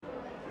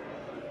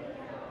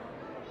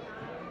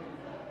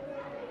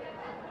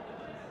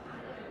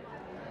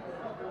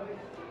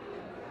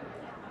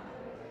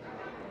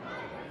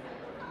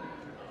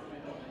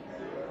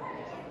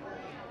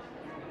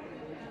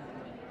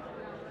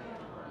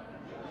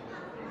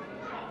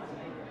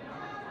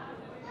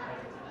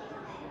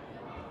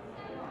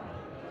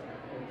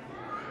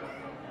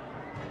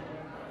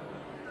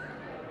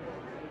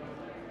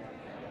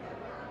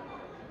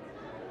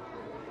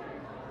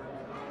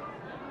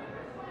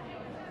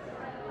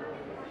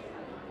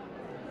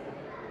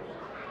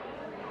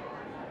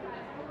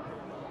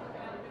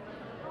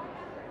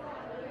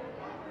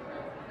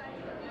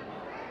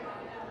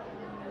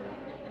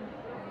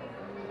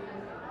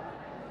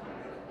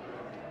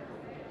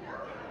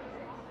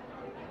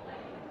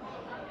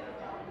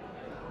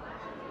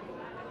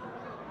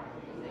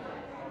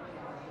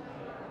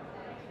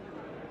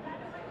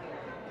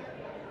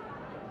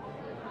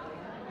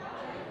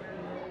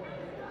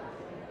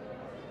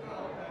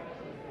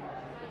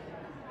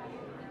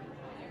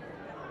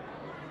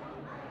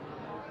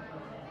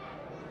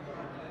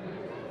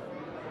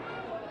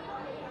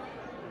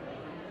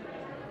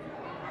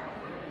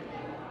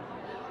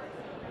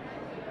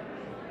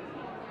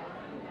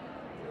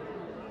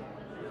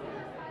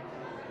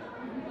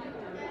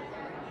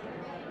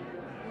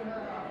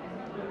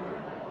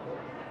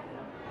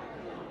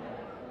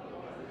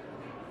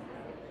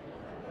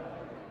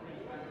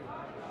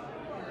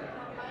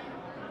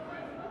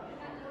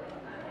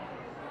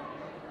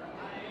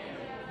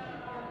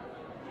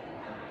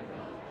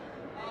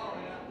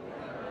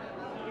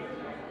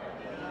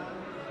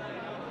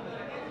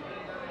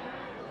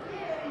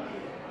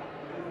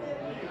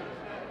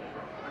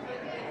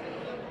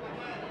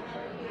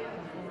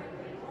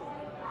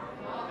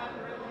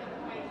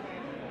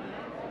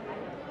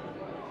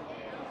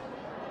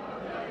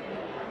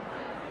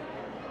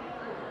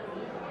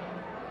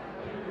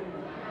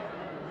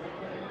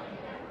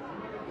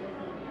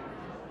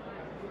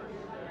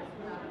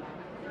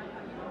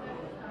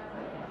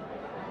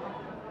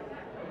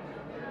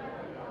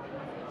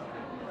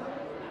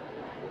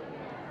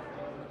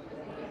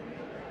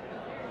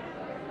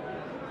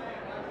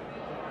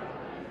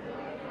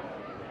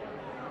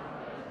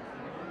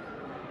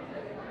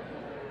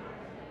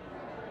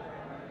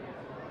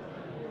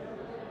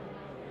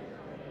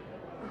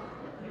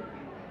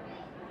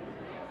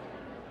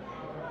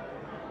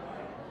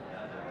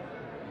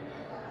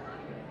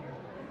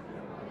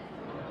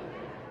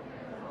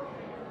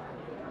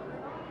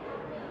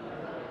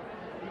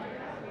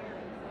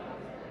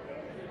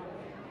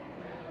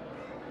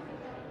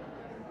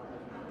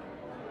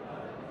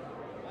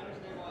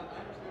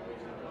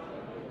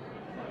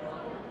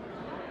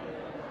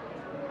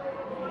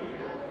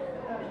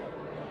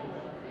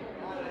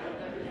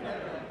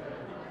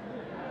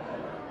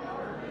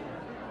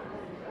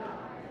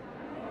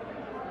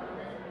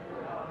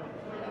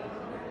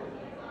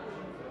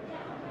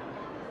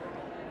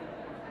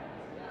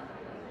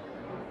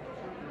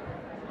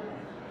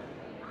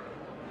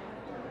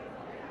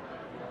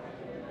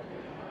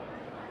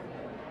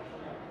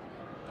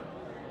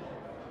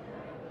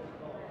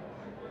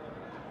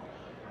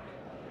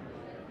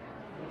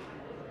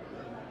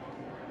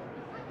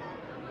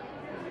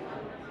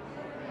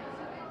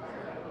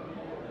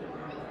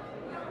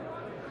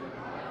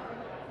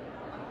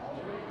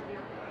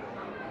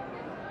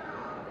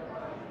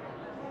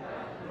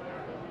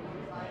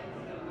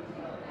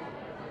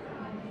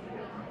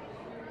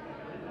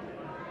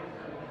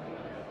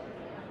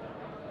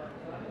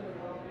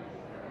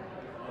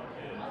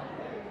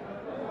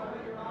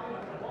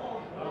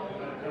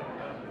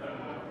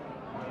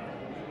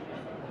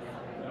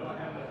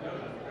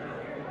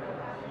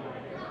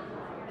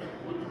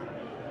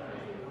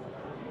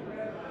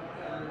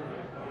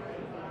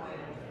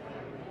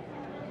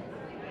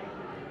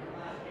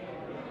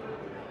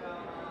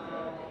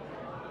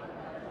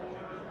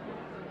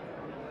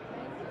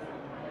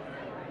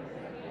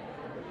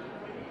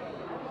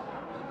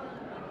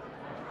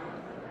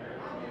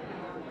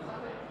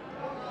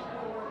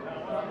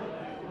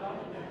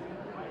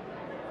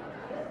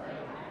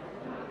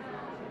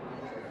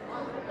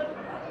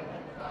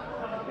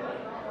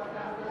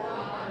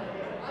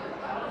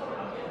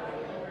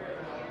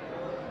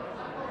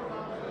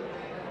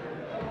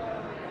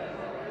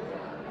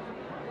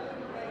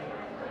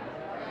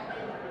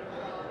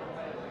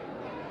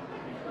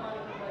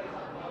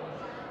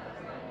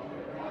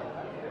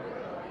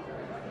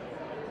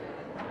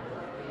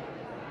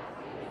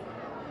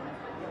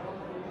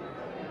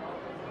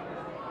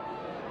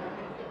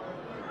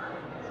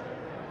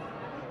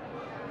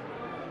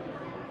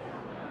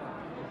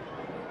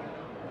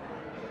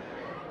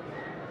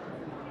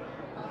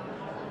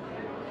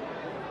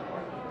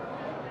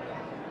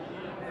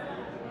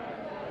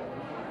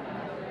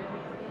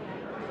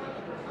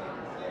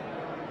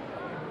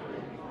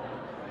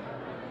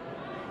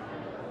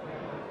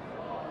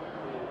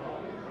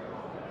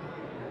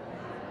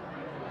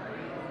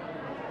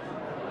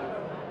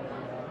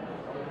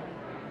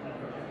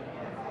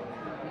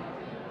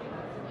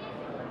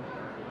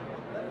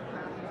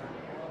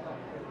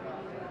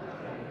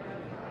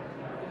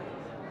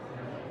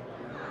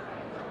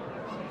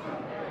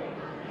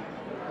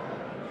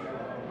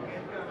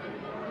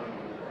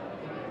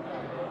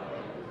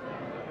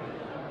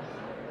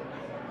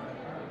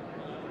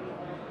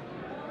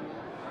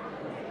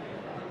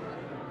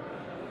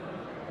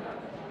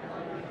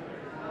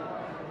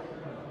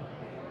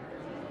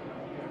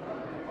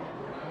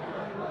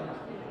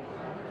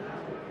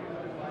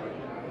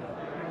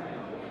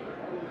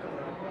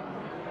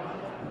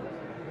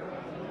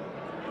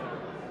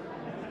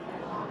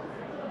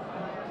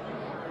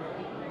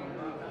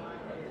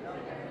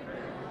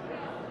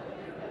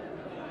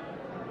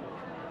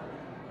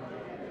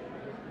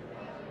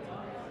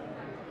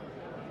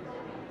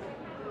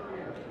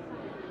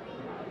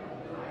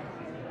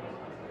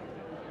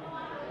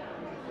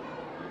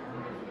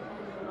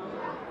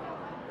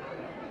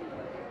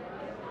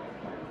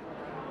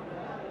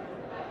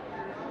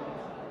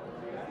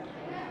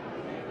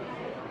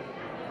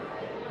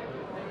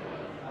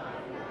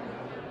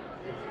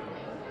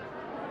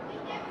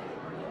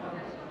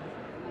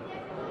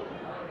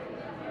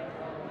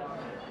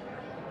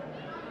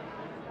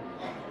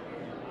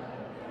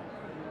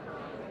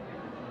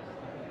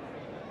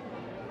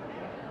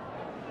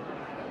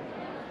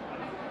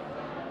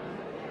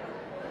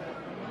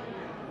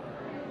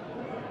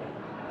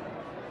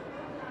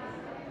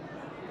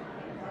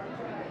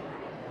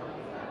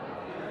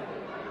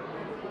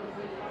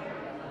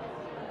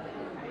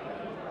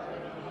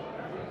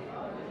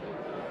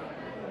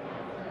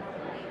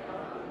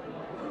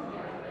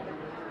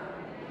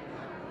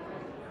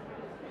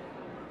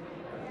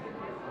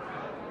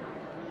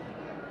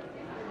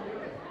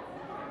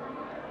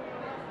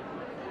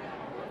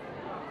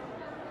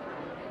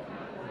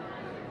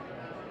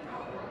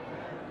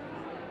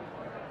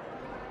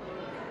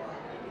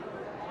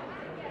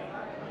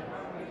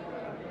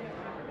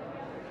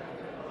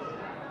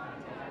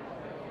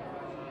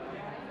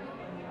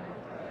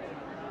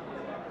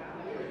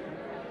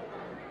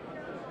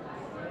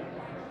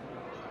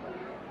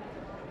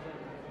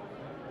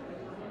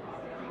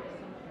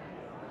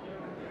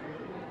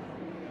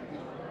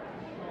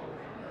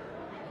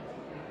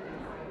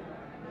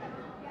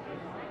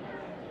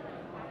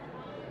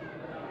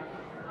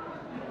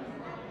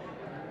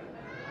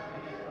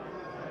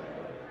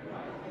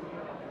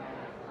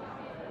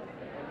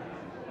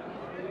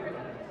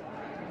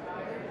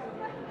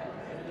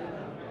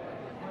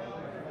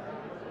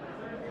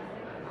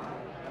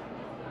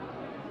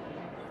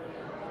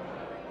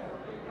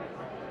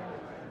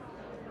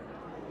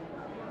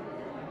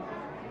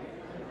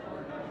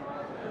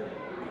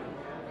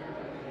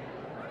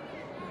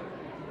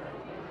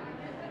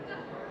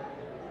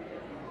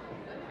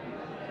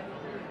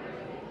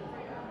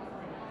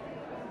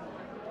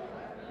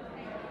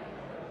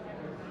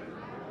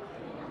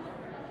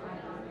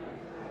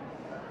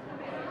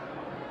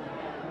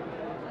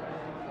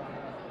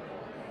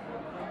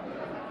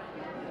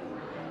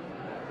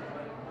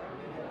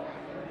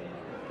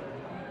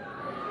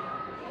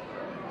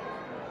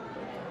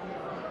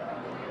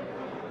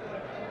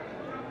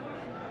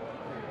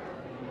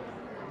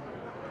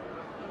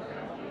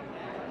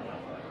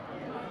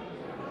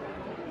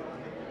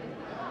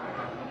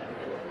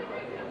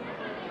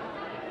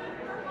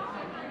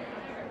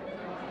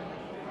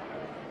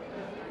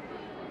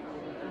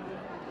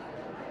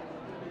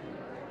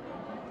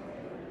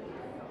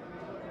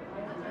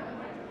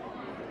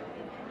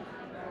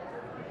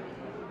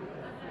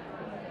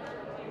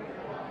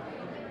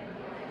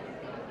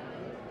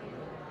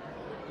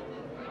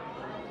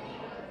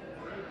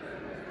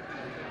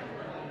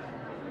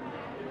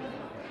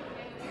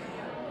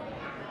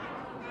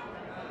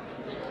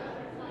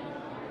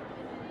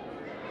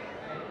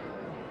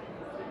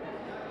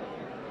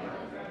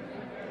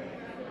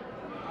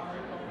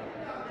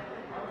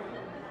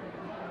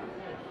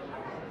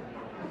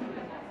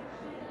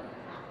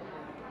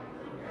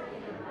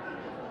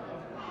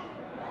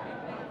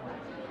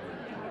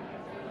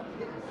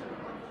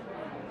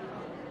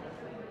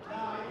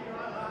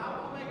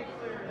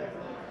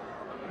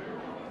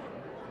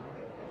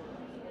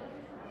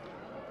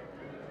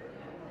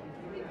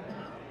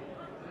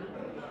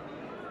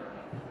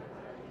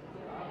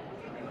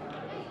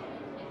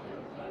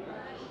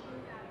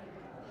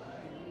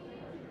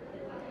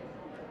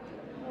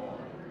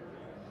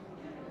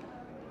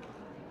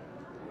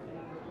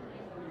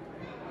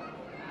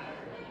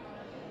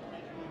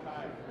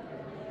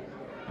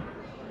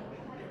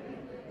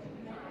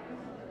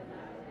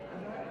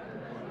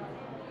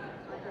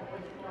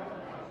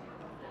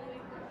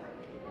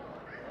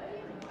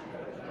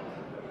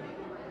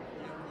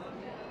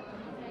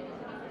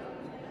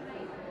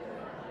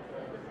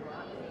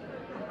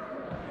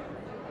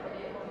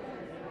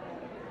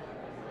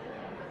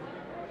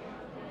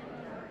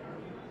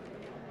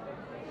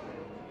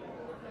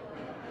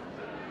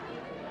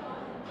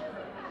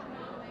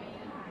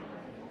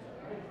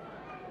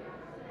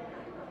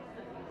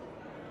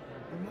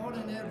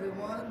morning,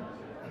 everyone.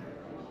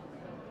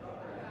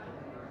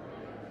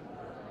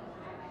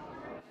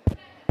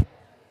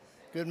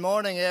 Good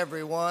morning,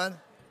 everyone.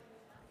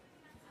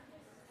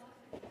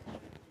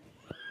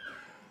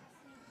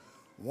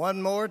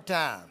 One more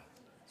time.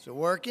 Is it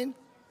working?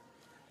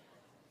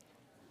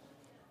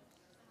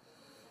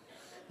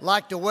 I'd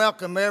like to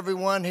welcome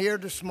everyone here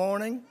this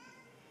morning.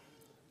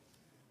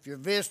 If you're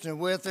visiting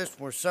with us,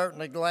 we're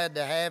certainly glad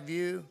to have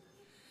you.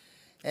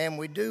 And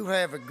we do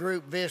have a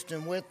group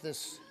visiting with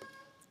us.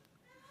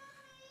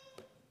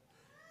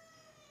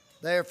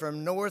 They're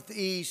from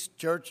Northeast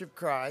Church of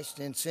Christ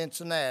in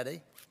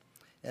Cincinnati,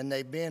 and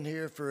they've been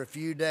here for a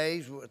few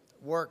days with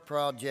work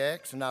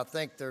projects, and I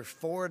think there's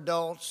 4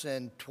 adults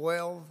and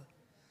 12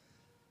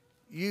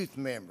 youth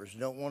members.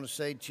 Don't want to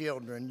say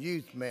children,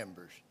 youth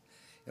members.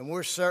 And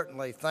we're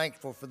certainly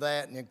thankful for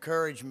that and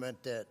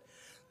encouragement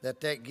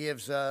that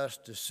gives us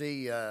to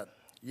see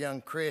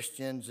young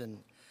Christians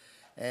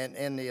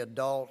and the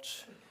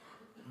adults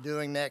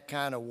doing that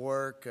kind of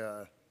work.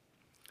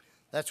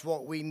 That's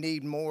what we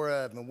need more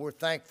of, and we're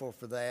thankful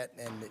for that.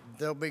 And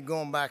they'll be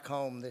going back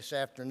home this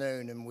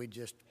afternoon, and we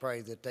just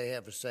pray that they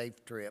have a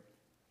safe trip.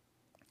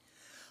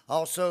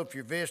 Also, if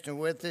you're visiting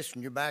with us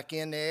and you're back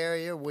in the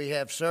area, we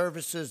have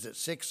services at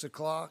 6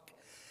 o'clock,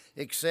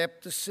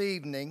 except this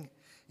evening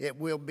it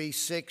will be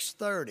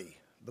 6:30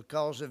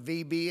 because of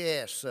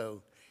VBS.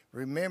 So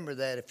remember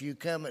that if you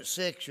come at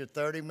 6, you're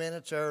 30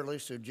 minutes early,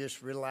 so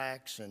just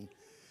relax, and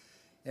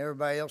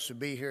everybody else will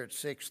be here at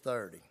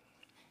 6:30.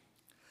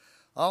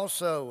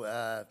 Also,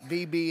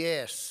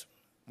 VBS,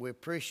 we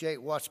appreciate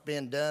what's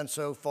been done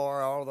so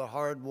far, all the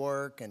hard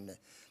work and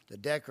the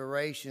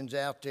decorations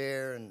out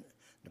there and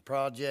the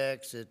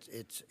projects.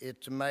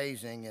 It's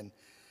amazing, and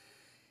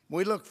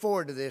we look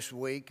forward to this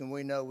week, and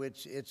we know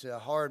it's a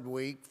hard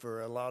week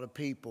for a lot of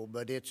people,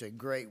 but it's a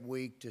great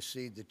week to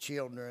see the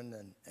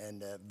children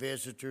and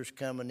visitors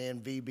coming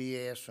in,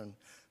 VBS, and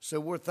so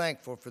we're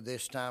thankful for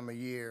this time of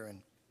year,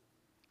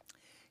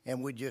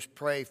 and we just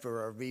pray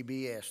for our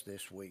VBS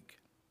this week.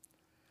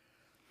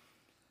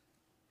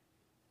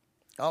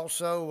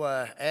 Also,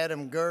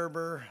 Adam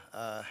Gerber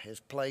has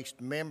placed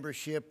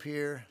membership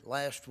here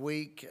last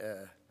week.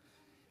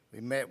 We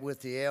met with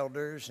the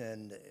elders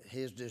and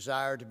his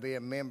desire to be a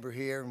member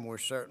here, and we're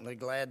certainly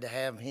glad to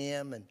have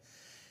him.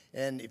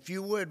 And if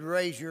you would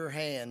raise your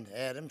hand,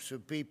 Adam, so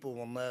people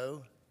will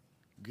know.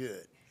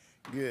 Good.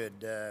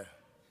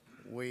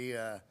 We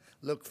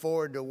look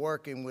forward to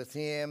working with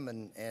him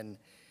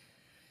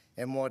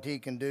and what he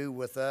can do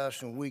with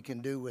us and we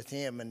can do with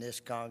him in this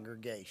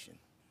congregation.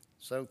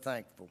 So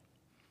thankful.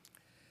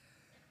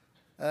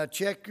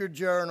 Check your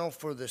journal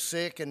for the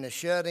sick and the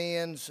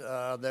shut-ins.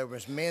 There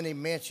was many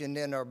mentioned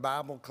in our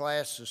Bible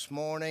class this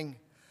morning,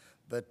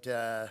 but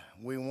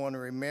we want to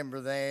remember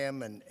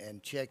them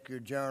and check your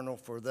journal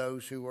for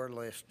those who are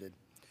listed.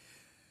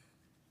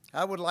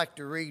 I would like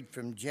to read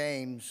from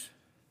James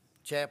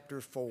chapter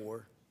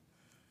 4,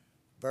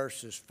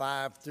 verses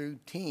 5 through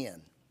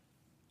 10.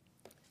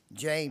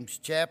 James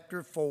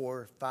chapter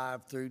 4,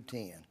 5 through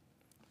 10. It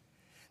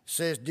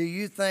says, "Do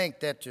you think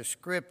that the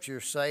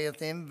Scripture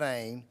saith in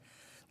vain,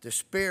 the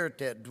Spirit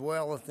that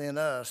dwelleth in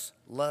us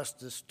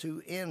lusteth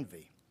to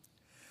envy?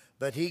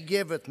 But he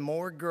giveth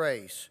more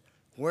grace.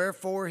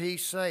 Wherefore he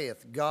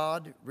saith,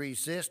 God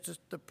resisteth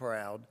the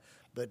proud,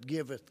 but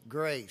giveth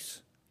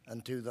grace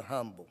unto the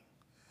humble.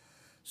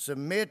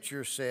 Submit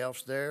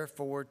yourselves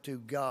therefore to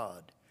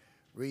God.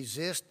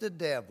 Resist the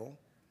devil,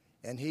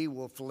 and he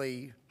will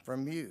flee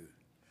from you.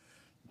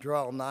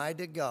 Draw nigh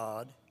to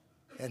God,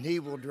 and he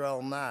will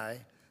draw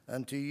nigh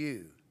unto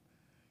you.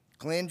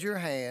 Cleanse your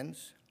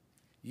hands,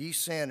 ye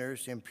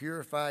sinners, and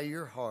purify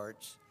your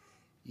hearts,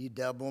 ye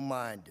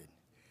double-minded.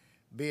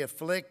 Be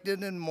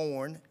afflicted and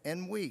mourn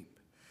and weep.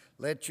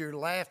 Let your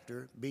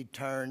laughter be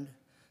turned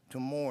to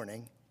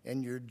mourning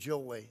and your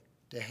joy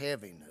to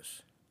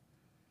heaviness."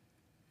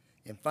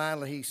 And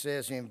finally he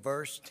says in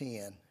verse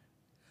 10,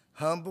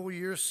 "Humble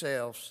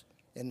yourselves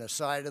in the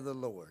sight of the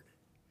Lord,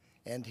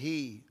 and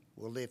he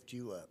will lift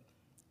you up."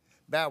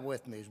 Bow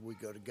with me as we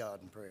go to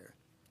God in prayer.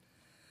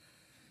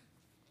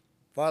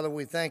 Father,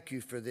 we thank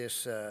you for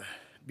this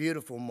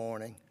beautiful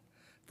morning.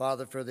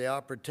 Father, for the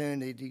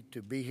opportunity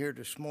to be here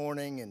this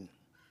morning and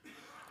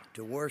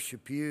to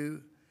worship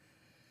you.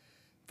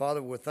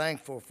 Father, we're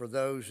thankful for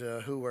those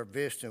who are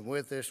visiting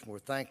with us. We're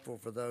thankful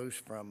for those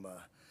from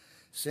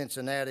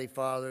Cincinnati,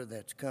 Father,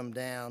 that's come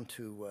down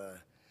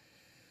to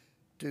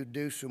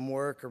do some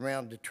work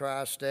around the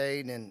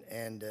tri-state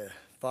and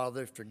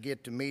Father, for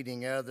get to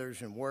meeting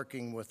others and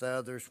working with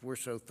others. We're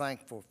so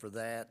thankful for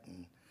that.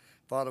 And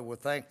Father, we're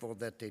thankful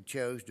that they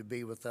chose to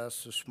be with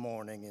us this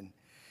morning.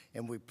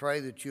 And we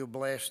pray that you'll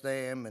bless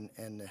them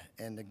and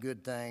the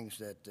good things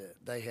that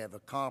they have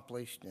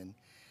accomplished and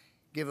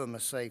give them a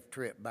safe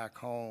trip back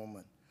home.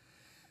 And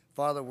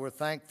Father, we're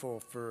thankful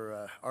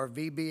for our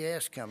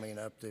VBS coming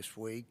up this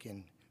week.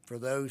 And for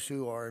those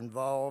who are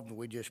involved,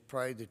 we just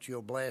pray that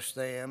you'll bless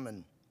them.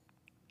 And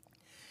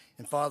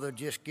Father,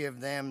 just give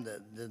them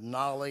the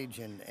knowledge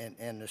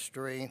and the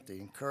strength, the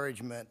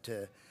encouragement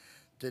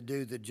to to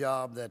do the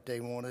job that they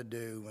want to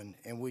do.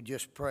 And we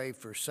just pray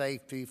for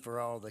safety for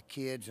all the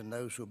kids and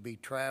those who will be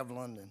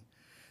traveling, and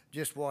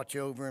just watch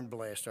over and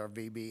bless our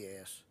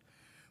VBS.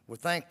 We're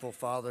thankful,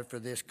 Father, for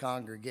this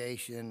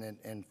congregation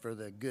and for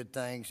the good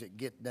things that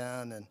get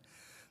done.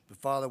 But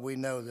Father, we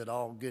know that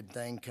all good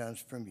thing comes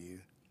from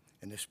you,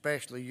 and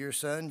especially your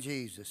Son,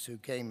 Jesus, who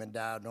came and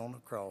died on the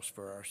cross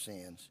for our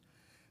sins.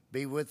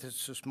 Be with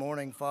us this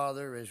morning,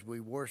 Father, as we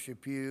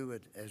worship you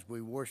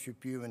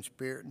in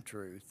spirit and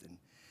truth.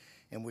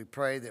 And we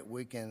pray that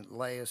we can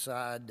lay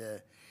aside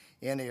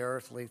any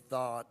earthly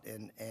thought,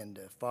 and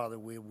Father,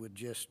 we would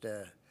just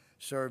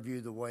serve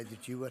you the way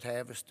that you would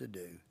have us to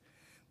do.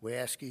 We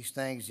ask these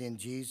things in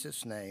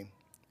Jesus' name.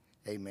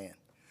 Amen.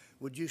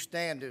 Would you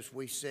stand as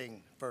we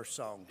sing first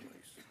song, please?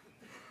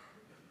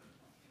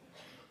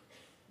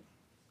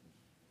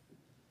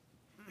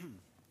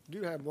 I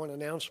do have one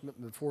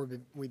announcement before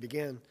we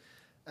begin,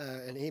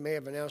 and he may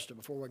have announced it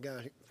before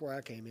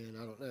I came in,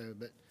 I don't know,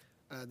 but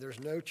there's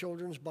no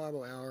children's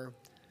Bible hour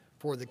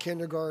for the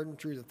kindergarten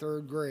through the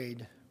third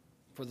grade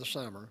for the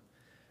summer,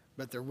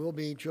 but there will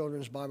be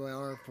children's Bible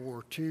hour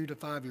for 2 to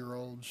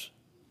 5-year-olds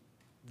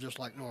just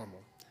like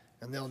normal,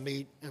 and they'll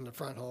meet in the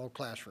front hall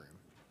classroom,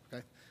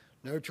 okay?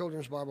 No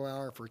children's Bible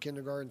hour for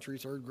kindergarten through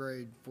third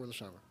grade for the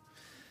summer.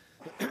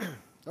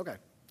 Okay.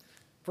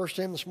 First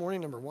hymn this morning,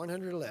 number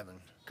 111,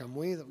 Come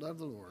We That Love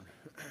the Lord.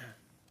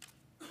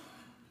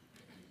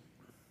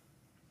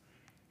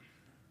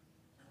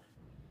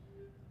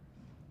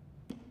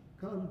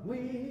 Come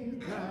we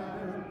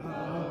that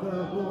love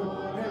the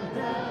Lord, and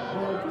that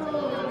our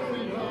joy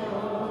we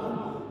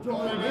know.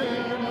 Join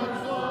in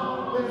our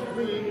song which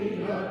we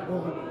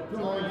accord.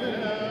 Join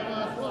in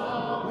our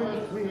song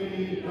which we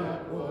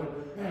accord.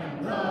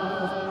 And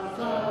thus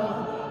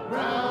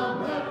surround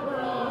the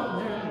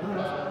throne, and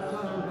thus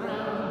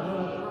surround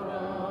the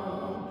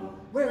throne.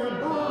 We're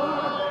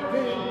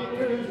marching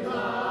to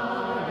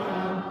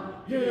Zion,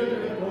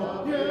 beautiful,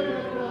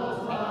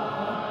 beautiful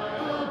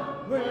Zion.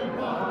 We're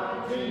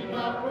marching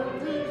upward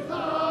to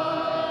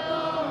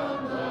Zion,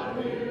 the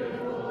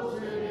beautiful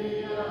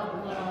city of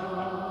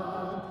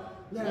God.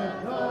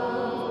 Let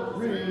those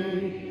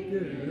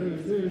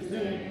reduce to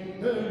sing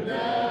who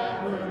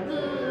never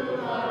knew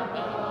our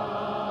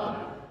God,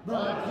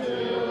 but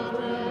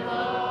children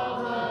of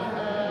the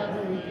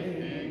heavenly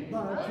King,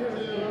 but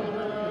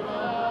children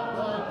of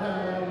the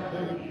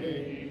heavenly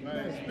King.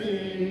 Let's be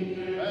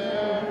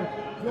their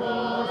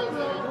joys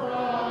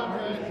abroad,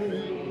 let's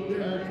be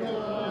their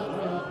joys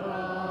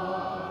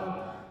abroad.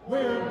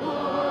 We're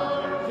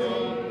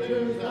marching to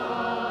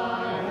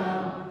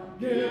Zion,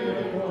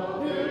 beautiful,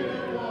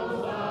 beautiful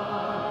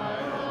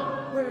Zion.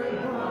 We're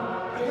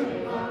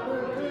marching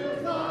upward to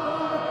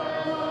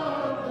Zion,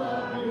 the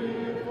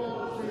beautiful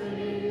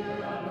city of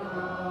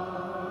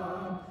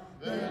God.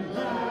 Then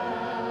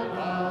let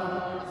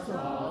our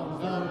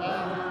songs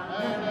abound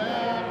and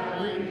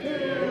every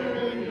tear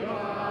be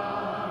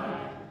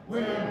dry.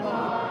 We're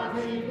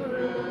marching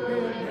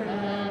through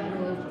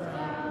Emmanuel's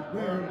round.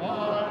 We're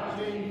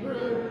marching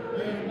through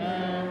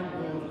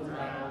Emmanuel's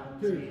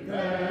round to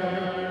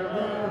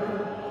fairer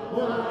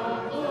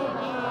worlds on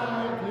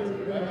high, to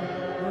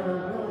fairer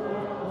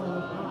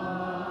worlds on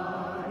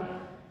high.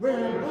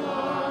 We're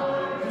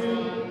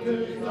marching to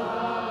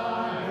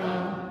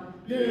Zion,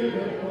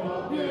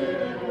 beautiful,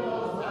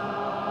 beautiful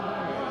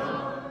Zion.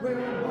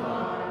 We're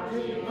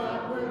marching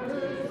upward to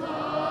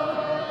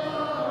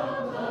Zion,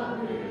 the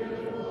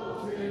beautiful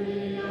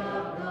city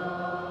of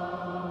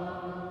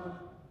God.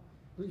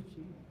 Please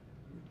sing.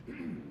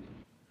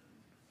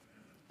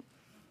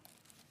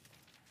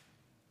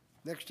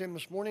 Next hymn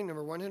this morning,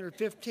 number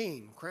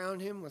 115, Crown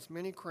Him with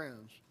Many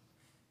Crowns.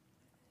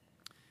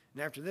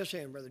 And after this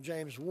hymn, Brother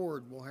James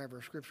Ward will have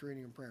our scripture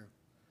reading and prayer.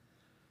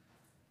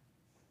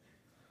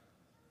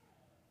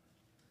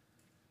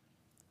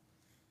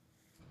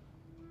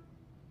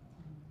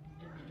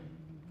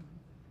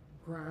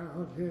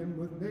 Crown him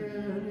with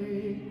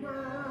many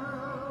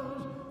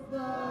crowns, the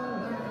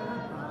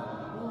Lamb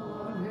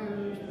on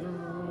his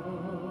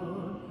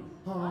throne.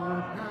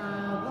 Hark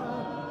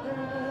how the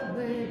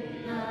heavenly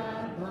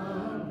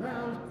anthem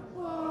rounds,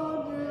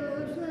 all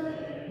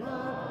music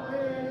of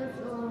his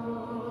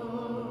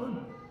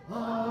own.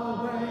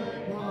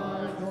 Awake,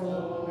 my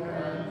soul,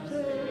 and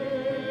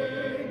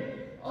sing,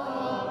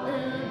 of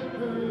him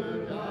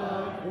who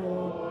died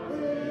for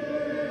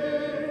thee,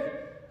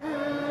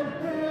 and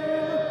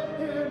hail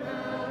him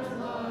as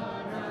the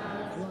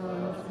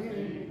matchless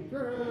King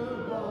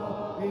through all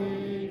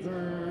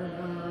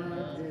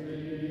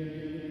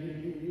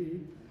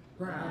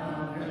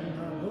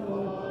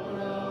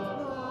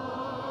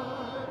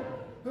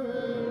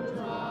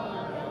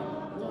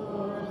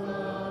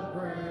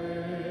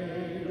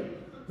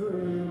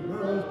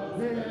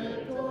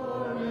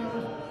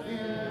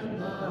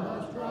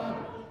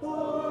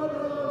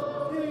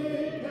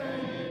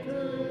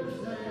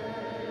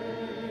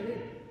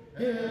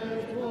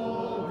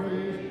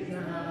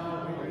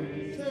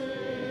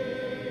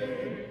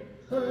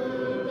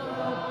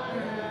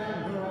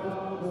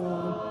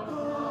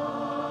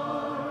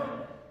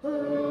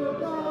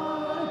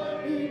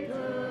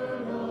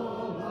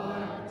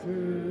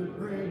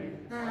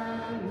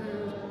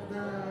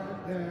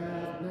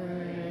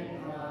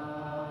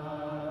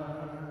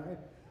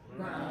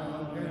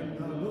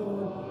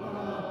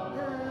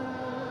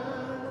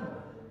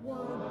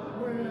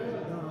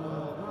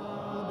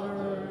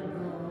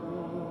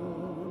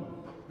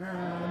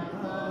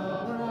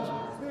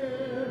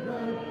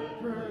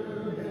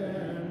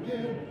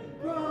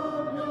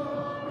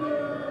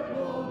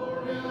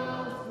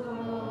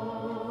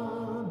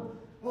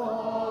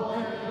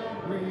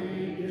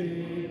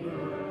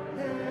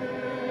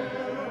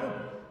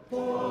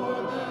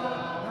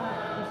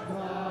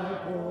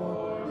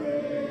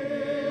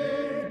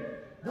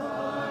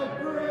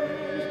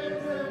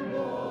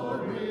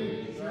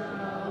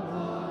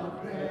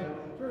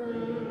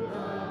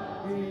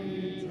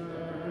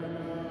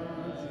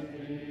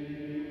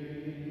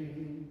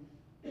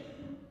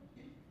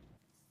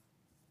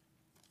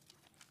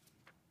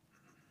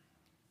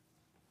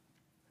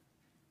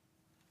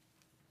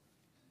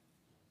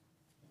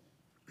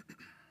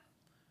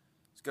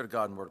Let's go to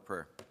God in word of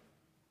prayer.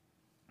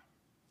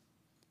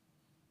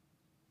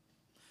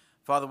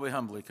 Father, we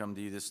humbly come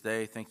to you this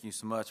day. Thank you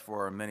so much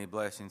for our many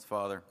blessings,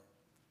 Father.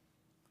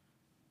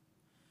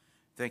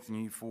 Thanking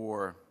you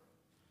for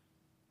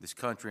this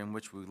country in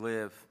which we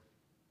live,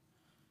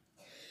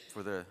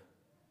 for the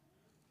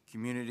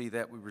community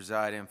that we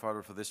reside in,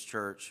 Father, for this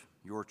church,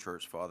 your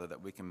church, Father,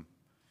 that we can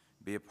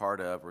be a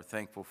part of. We're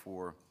thankful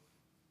for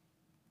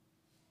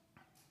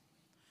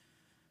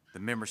the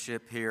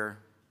membership here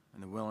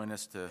and the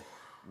willingness to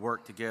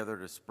work together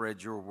to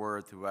spread your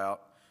word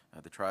throughout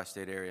the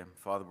tri-state area.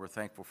 Father, we're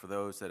thankful for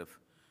those that have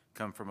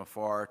come from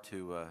afar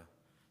to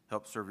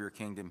help serve your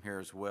kingdom here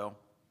as well.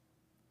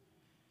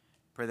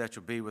 Pray that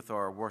you'll be with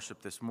our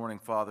worship this morning,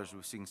 Father, as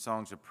we sing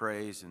songs of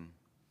praise and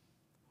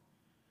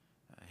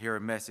hear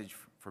a message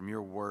from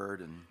your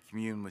word and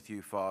commune with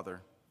you,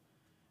 Father.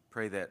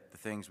 Pray that the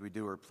things we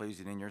do are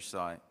pleasing in your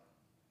sight.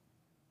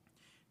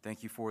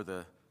 Thank you for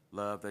the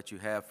love that you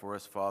have for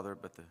us, Father,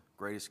 but the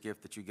greatest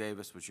gift that you gave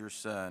us was your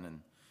Son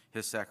and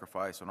his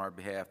sacrifice on our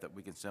behalf that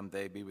we can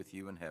someday be with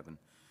you in heaven.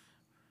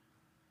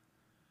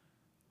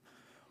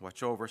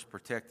 Watch over us,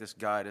 protect us,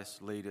 guide us,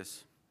 lead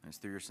us. And it's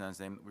through your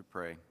Son's name that we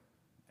pray.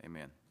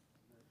 Amen.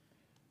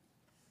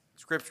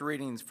 Scripture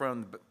readings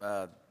from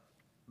the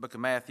book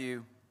of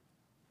Matthew.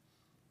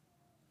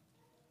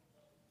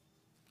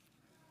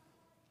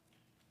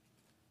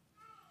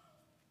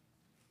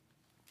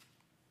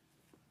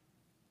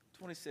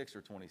 '26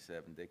 or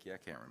 27, Dickie? I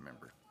can't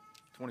remember.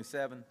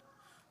 27?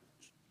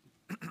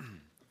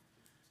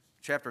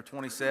 Chapter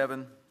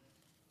 27,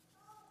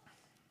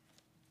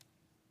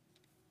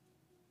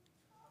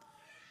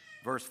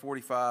 verse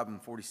 45 and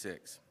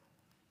 46.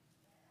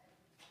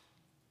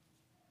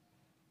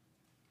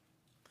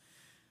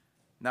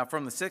 Now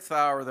from the 6th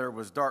hour there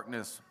was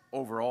darkness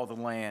over all the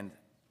land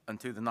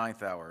unto the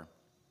 9th hour.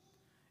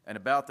 And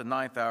about the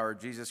 9th hour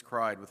Jesus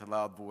cried with a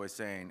loud voice,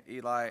 saying,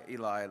 Eli,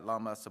 Eli,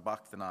 lama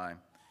sabachthani?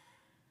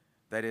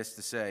 That is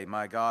to say,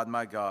 my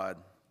God,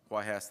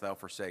 why hast thou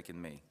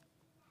forsaken me?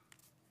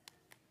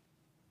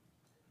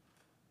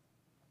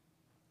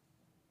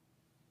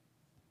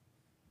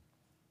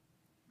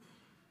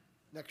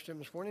 Next hymn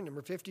this morning,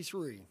 number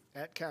 53,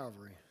 At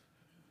Calvary.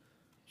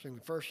 Sing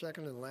the first,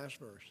 second, and the last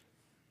verse.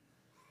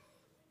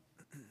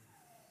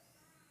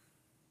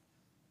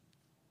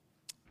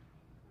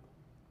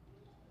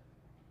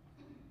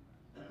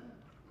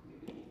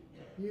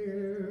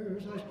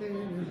 Years I spent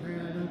in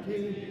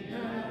vanity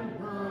and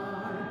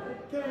pride,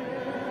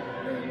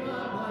 caring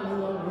not my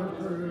Lord was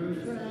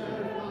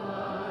crucified.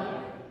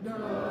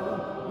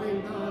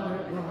 Knowing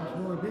not it was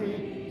for me,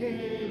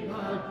 he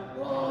died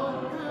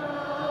on Calvary.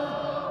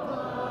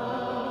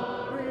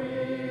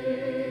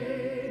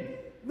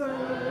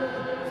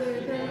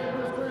 Mercy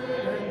there was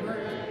great and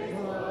grace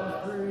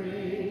was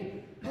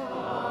free.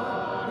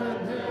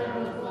 Pardon there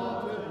was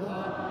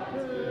multiplied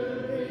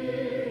to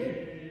me.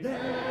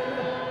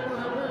 There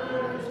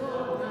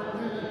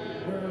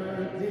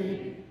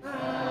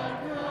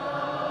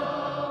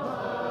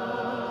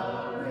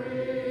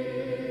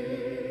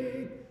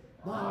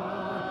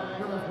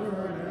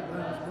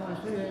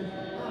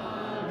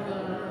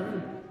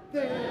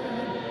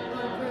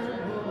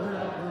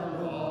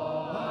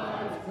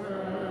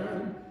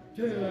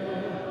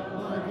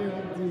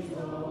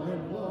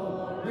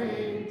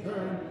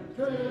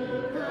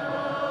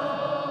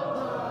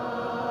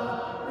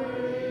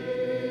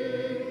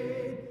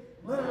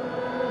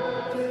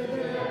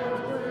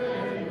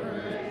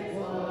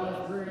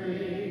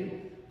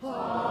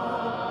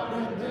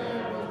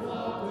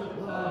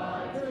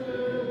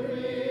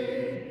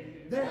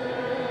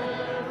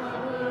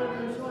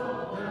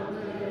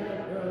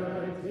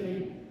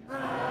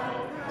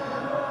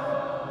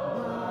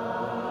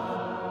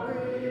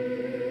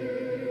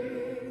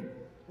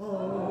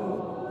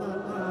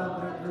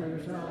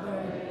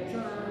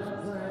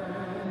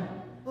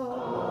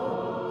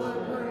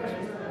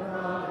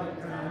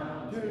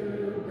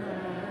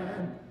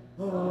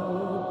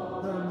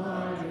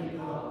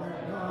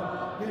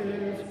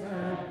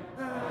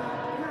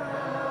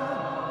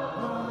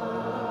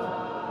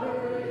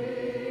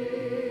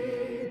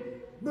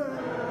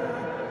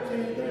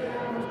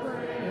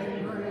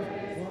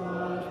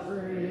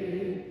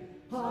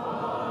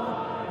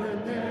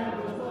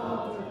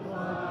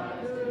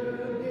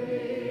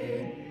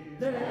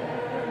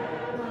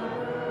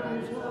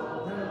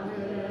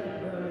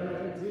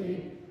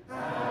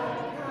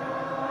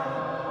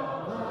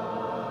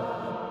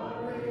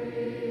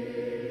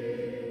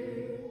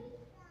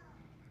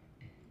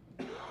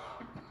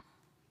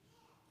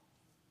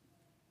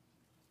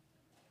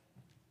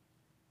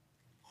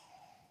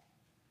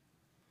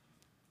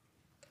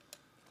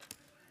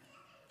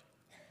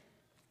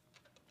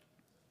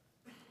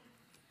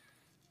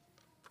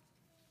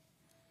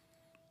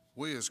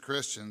We as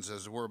Christians,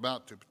 as we're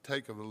about to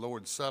partake of the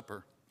Lord's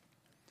Supper,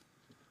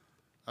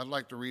 I'd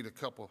like to read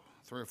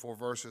three or four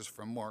verses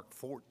from Mark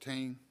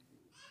 14,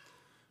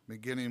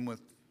 beginning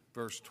with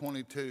verse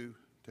 22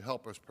 to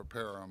help us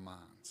prepare our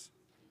minds.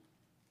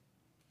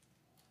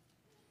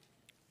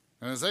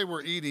 And as they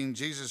were eating,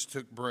 Jesus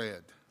took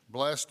bread,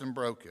 blessed and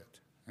broke it,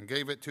 and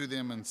gave it to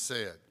them and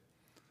said,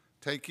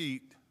 "Take,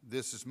 eat,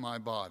 this is my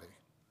body."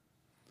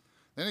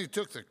 Then he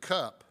took the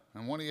cup,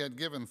 and when he had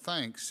given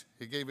thanks,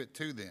 he gave it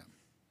to them,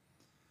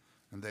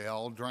 and they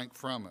all drank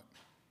from it.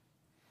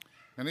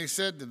 And he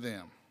said to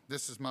them,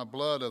 "This is my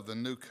blood of the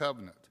new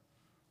covenant,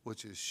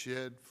 which is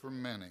shed for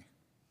many.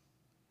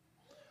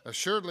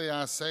 Assuredly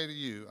I say to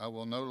you, I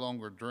will no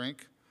longer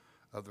drink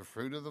of the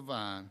fruit of the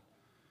vine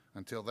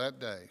until that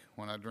day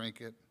when I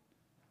drink it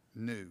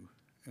new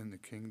in the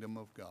kingdom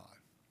of God."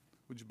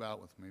 Would you bow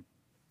with me,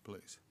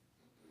 please?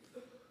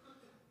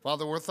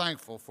 Father, we're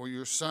thankful for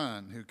your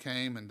Son who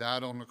came and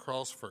died on the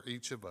cross for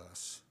each of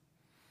us.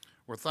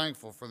 We're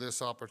thankful for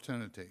this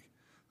opportunity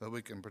that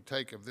we can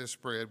partake of this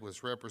bread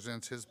which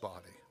represents his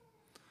body.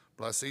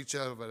 Bless each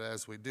of it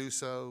as we do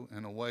so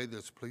in a way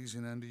that's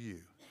pleasing unto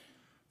you.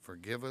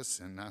 Forgive us,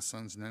 in thy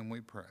Son's name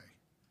we pray,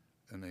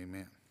 and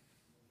amen.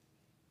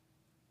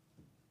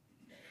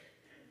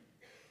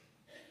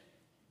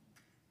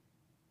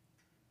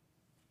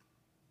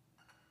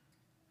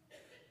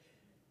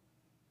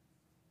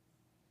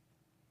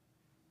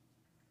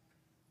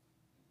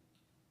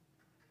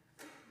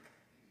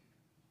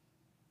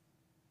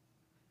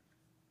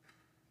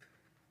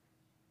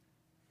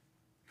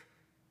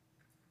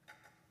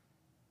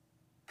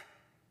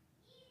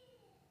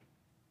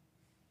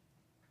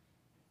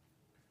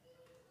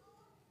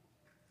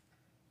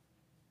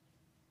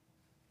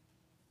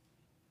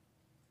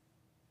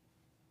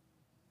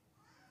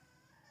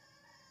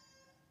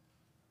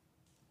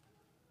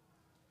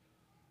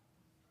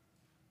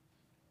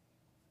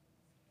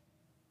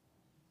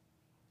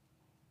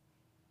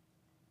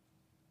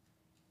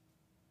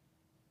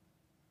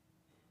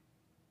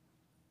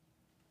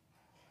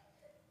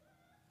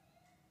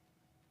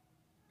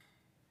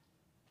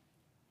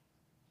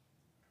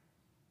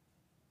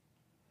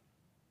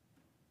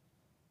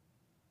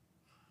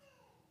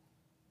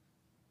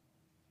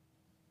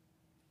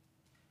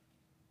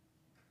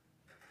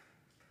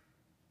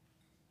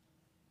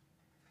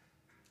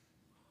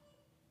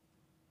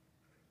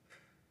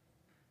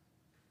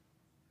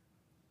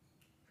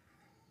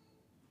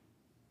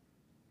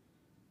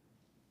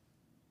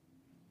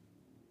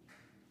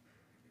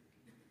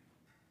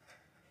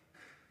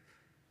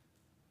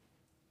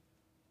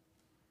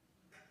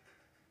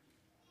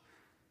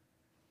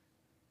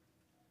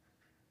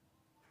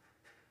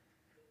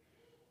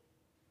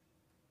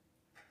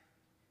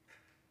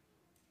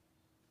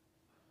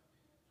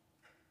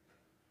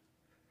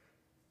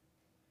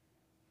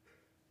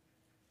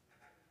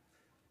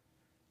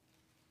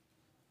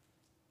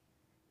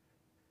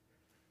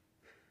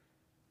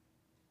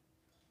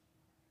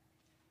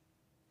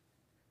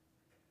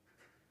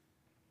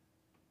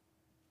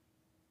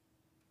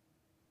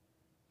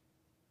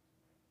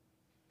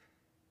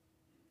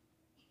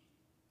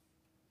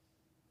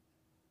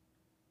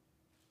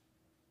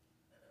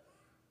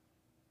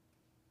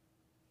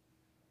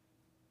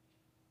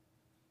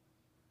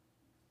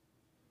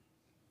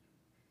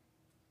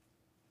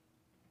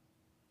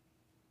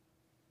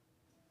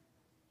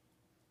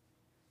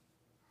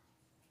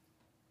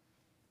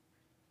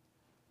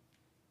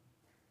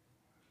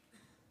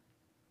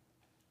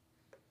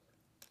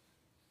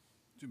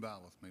 Would you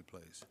bow with me,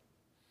 please?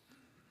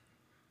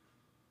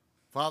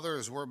 Father,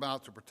 as we're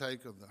about to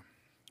partake of the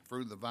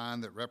fruit of the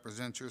vine that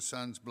represents your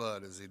Son's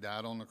blood as he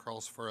died on the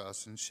cross for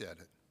us and shed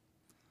it,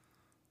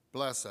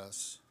 bless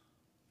us.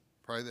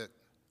 Pray that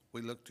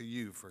we look to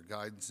you for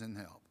guidance and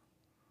help.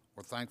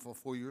 We're thankful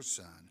for your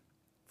Son.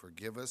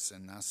 Forgive us,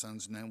 in thy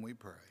Son's name we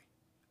pray,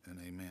 and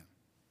amen.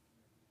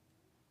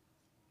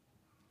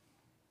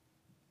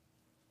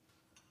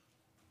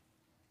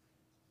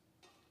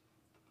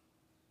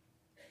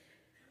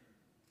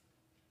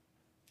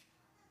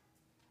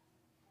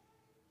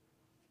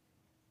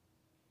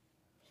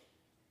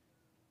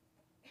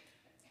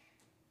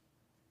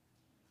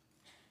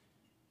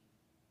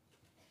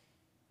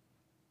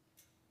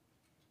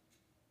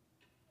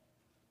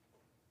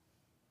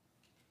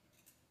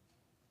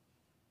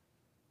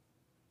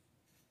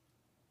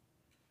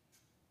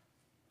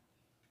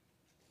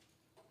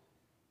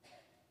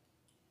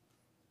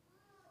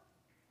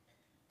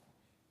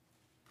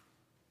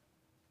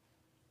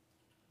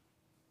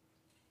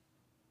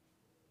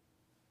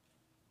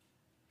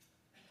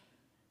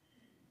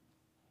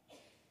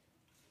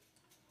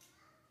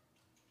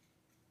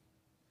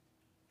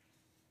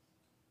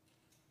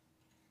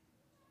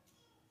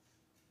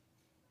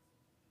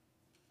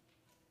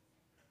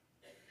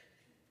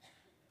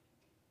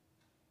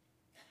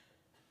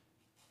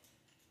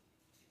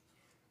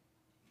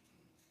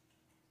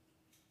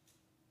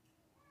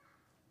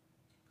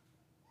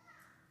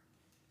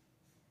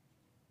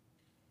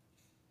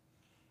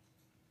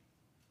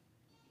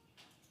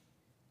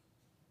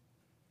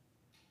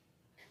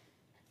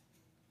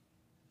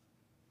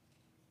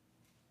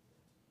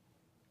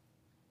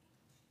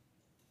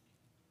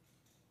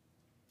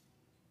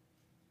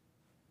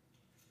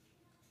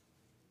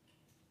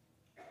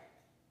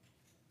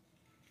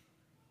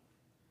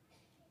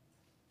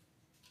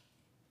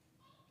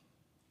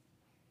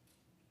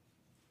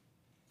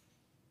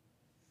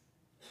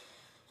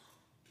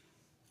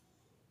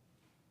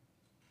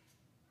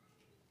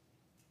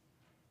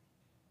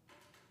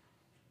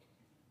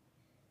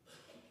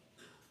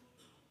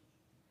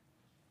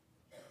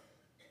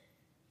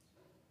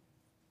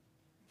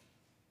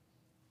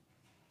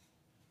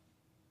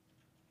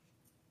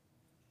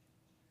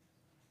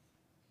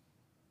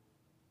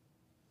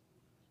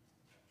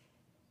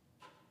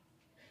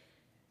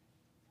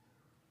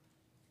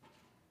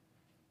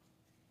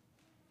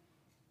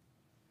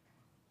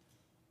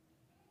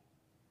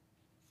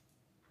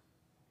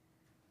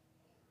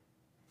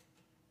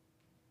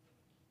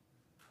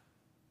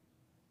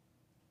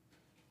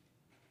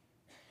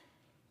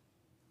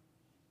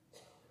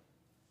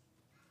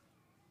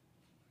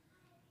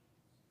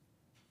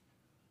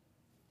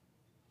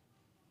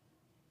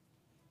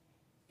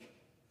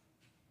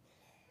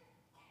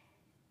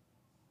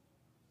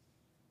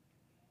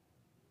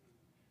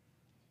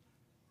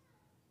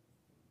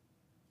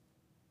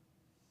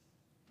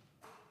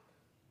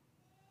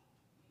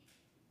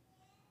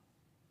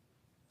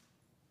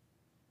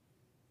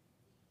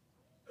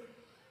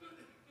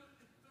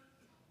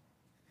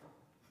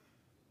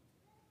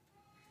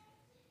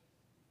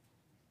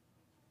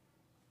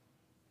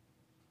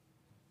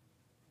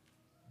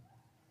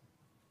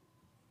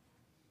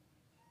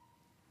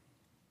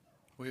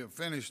 We have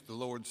finished the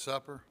Lord's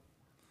Supper.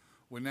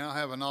 We now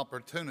have an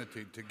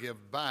opportunity to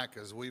give back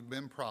as we've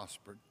been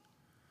prospered.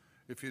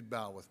 If you'd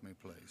bow with me,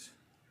 please.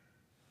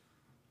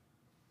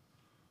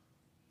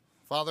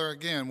 Father,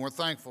 again, we're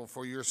thankful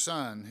for your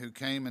Son who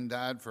came and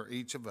died for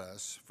each of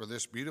us, for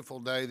this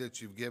beautiful day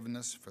that you've given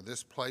us, for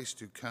this place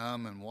to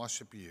come and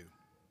worship you.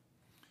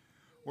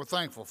 We're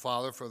thankful,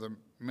 Father, for the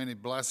many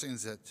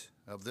blessings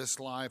of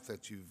this life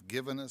that you've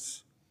given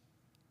us,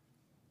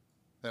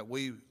 that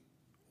we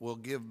will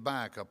give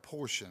back a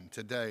portion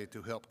today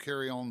to help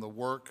carry on the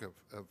work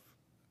of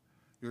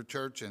your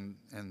church and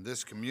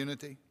this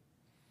community,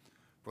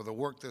 for the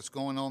work that's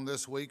going on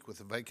this week with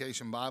the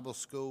Vacation Bible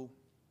School,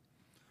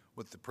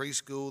 with the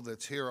preschool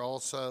that's here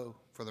also,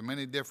 for the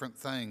many different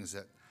things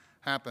that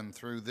happen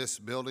through this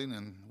building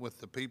and with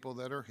the people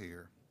that are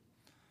here.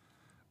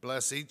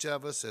 Bless each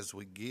of us as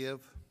we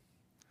give.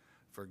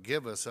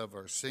 Forgive us of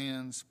our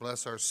sins.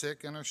 Bless our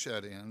sick and our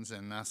shut-ins.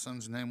 In thy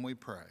Son's name we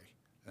pray,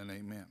 and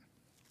amen.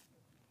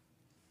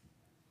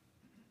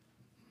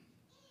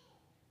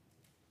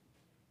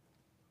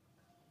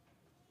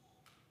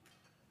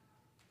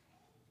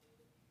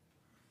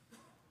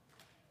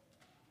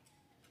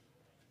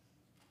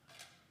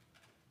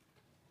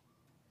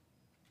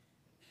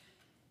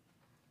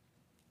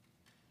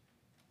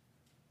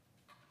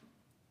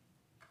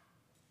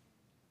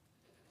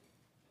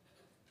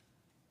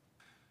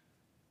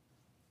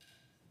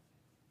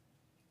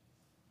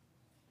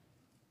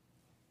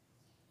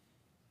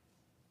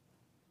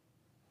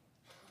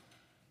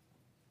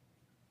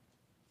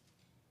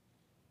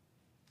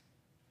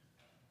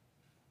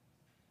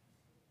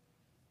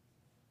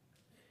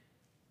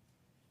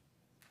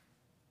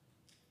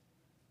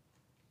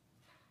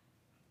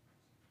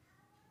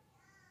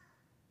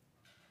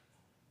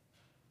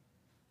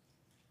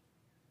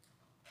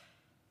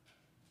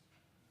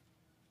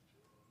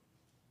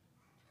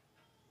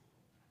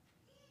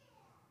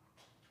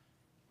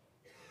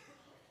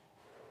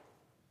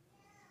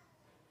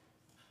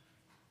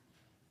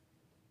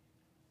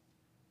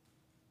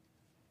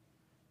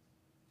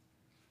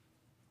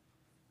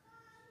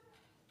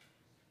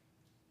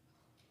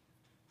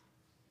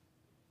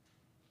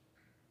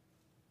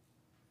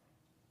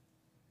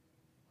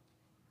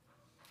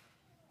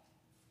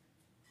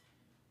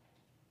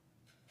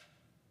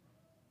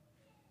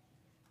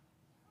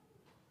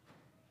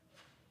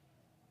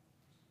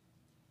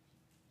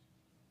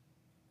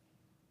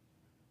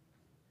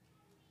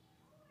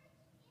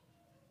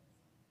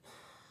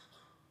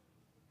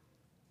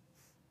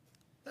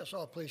 Let's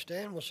all please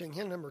stand. We'll sing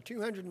hymn number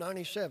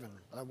 297,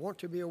 I Want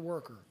to Be a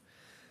Worker.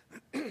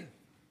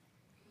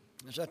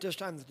 It's at this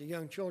time that the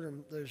young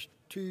children, those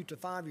 2 to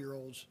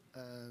 5-year-olds,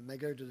 may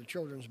go to the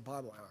children's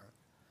Bible hour.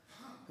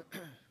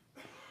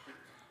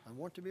 I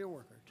want to be a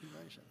worker,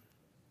 297.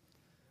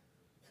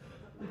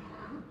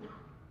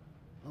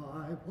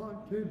 I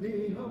want to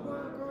be a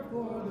worker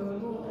for the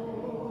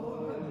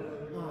Lord.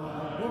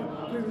 I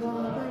want to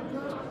love and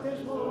trust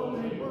His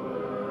holy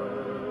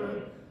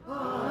word. I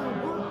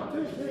want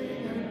to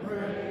sing and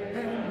pray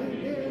and be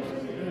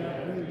busy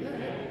every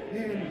day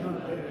in the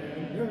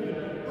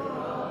vineyard of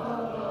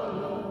the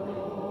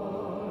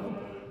Lord.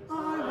 I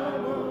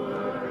will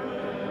work,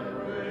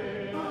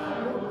 I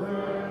will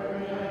work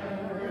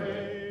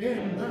in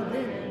the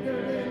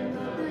vineyard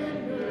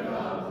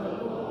of the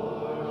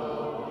Lord.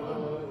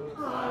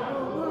 I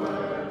will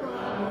work, I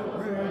will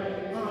pray,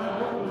 I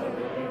will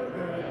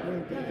labor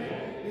every day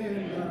in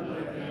the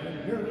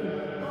vineyard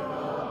of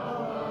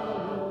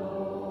the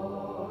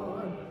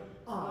Lord.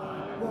 I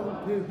want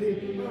to be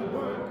a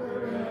worker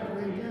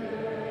every day.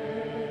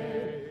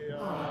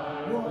 I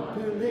want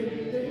to lead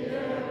the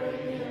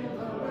erring in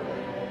the way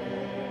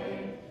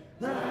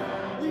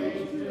that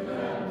leads to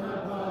heaven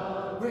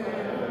above,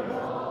 where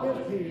all is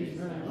peace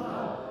and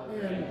love in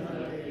the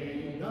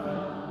kingdom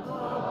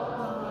of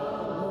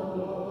the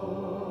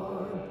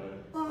Lord.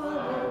 I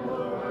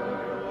will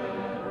work,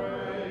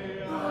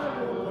 I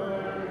will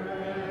work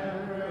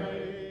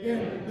in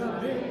the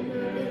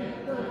vineyard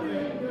of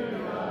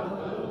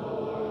the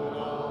Lord.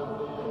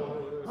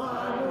 I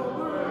will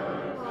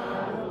work, I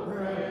will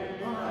pray,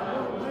 I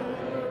will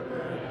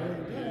labor every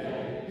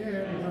day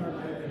in the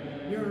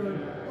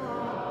vineyard of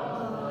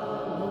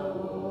the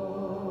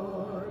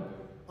Lord.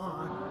 I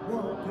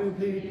want to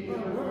be a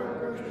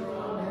worker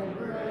strong and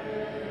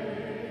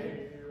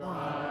brave. I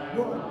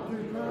want to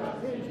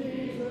trust in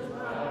Jesus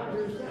how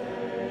to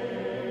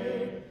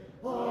save.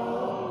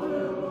 All who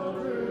will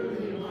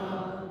truly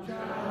love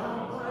shall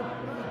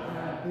find a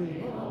happy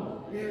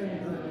home in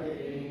the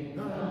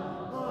kingdom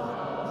of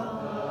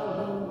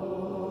the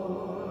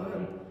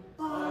Lord.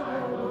 I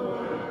will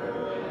work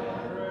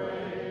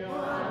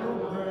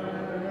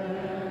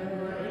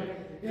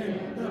in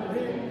the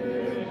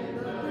vineyard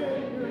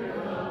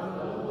of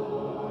the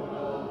Lord.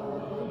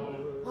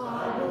 I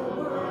will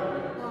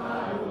work,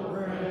 I will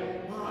pray,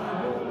 I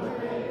will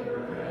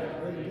labor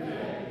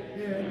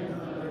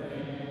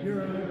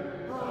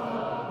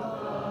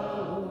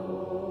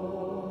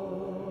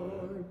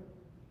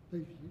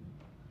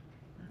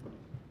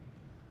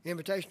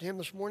Invitation to hymn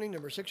this morning,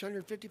 number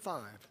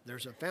 655.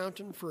 There's a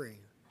fountain free.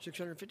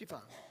 655.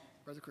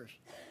 Brother Chris.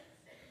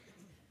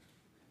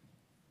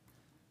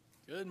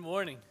 Good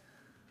morning.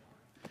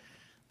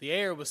 The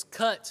air was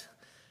cut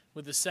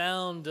with the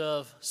sound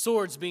of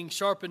swords being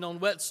sharpened on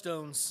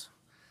whetstones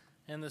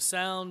and the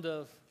sound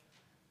of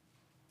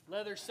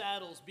leather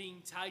saddles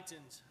being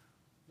tightened.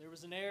 There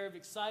was an air of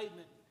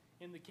excitement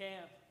in the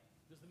camp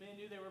because the men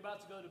knew they were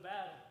about to go to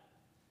battle.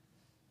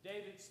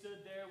 David stood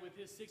there with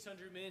his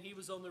 600 men. He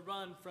was on the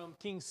run from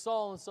King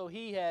Saul, and so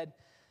he had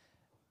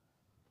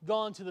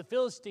gone to the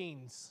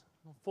Philistines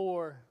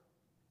for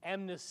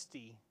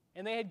amnesty,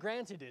 and they had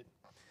granted it.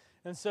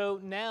 And so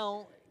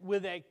now,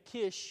 with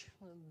Achish,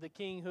 the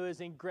king who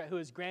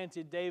has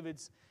granted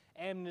David's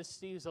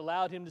amnesty, who's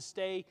allowed him to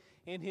stay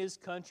in his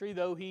country,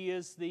 though he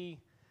is the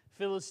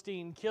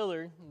Philistine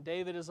killer,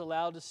 David is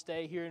allowed to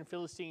stay here in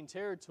Philistine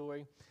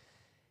territory.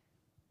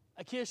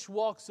 Achish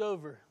walks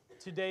over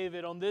to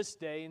David on this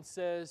day and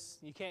says,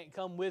 "You can't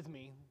come with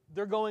me."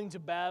 They're going to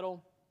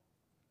battle.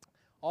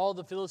 All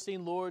the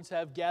Philistine lords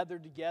have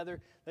gathered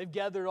together. They've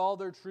gathered all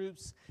their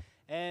troops,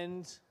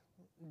 and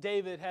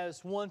David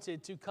has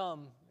wanted to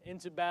come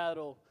into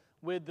battle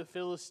with the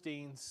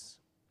Philistines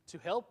to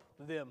help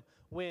them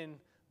win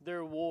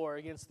their war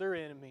against their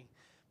enemy.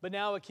 But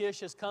now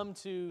Achish has come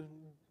to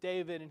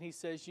David and he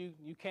says, you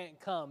can't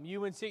come.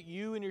 You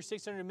and your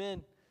 600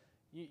 men,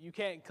 you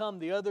can't come.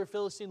 The other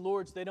Philistine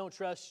lords, they don't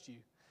trust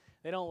you.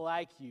 They don't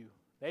like you.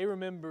 They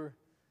remember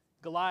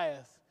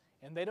Goliath,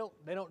 and they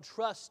don't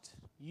trust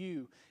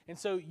you. And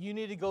so you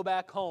need to go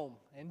back home.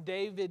 And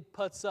David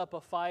puts up a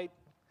fight,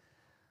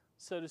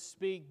 so to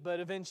speak,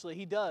 but eventually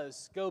he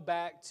does go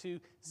back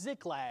to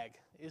Ziklag,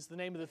 is the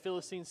name of the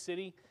Philistine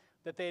city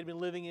that they had been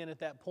living in at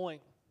that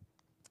point.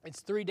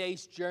 It's 3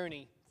 days'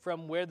 journey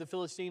from where the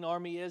Philistine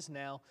army is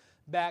now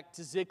back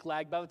to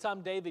Ziklag. By the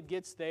time David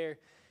gets there,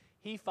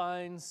 he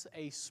finds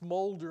a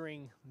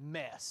smoldering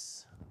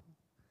mess.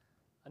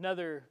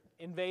 Another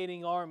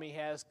invading army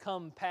has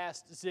come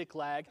past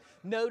Ziklag.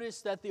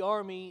 Notice that the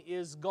army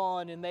is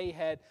gone, and they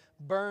had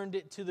burned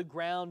it to the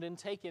ground and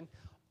taken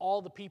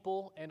all the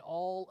people and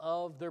all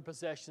of their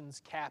possessions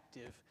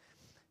captive.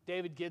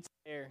 David gets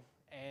there,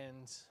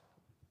 and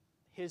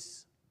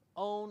his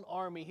own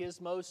army, his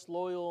most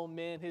loyal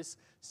men, his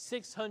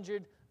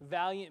 600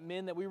 valiant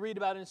men that we read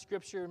about in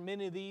Scripture,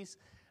 many of these,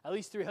 at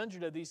least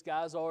 300 of these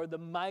guys, are the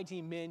mighty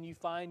men you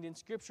find in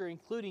Scripture,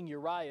 including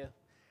Uriah,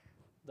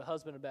 the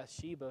husband of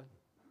Bathsheba.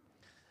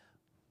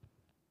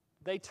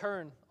 They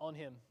turn on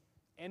him.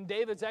 And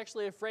David's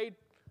actually afraid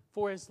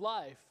for his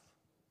life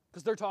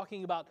because they're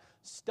talking about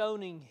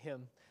stoning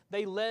him.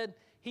 He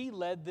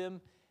led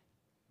them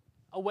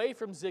away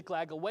from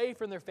Ziklag, away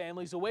from their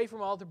families, away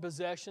from all their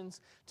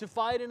possessions, to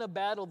fight in a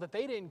battle that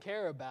they didn't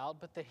care about,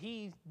 but that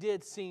he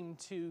did seem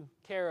to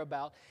care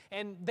about.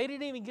 And they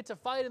didn't even get to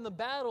fight in the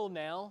battle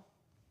now.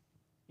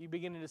 You're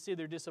beginning to see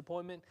their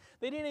disappointment.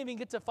 They didn't even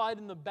get to fight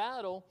in the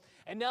battle,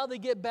 and now they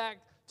get back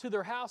to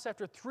their house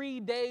after 3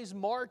 days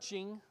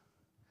marching.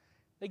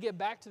 They get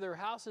back to their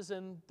houses,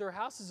 and their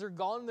houses are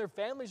gone, and their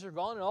families are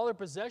gone, and all their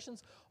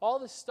possessions, all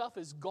this stuff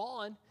is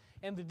gone,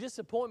 and the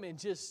disappointment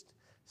just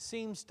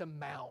seems to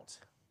mount.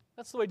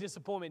 That's the way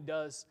disappointment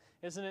does,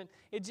 isn't it?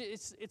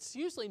 It's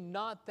usually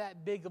not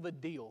that big of a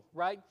deal,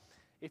 right?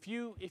 If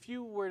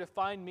you were to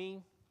find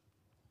me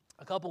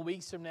a couple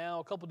weeks from now,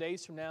 a couple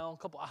days from now, a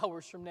couple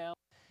hours from now,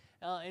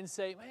 and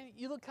say, "Man,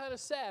 you look kind of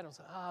sad,"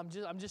 I'm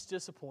like, I'm just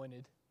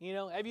disappointed. You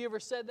know, have you ever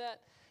said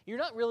that? You're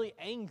not really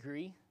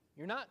angry.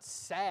 You're not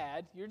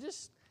sad. You're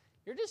just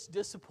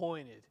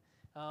disappointed.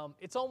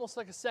 It's almost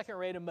like a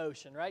second-rate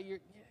emotion, right?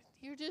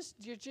 You're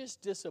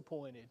just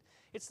disappointed.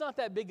 It's not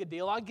that big a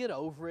deal. I'll get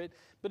over it,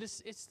 but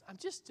I'm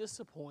just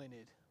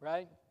disappointed,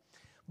 right?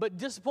 But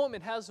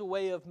disappointment has a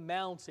way of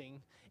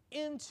mounting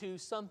into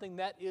something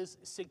that is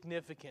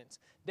significant.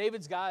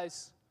 David's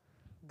guys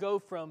go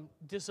from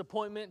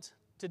disappointment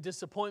to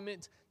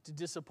disappointment to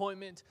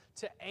disappointment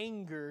to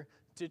anger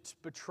to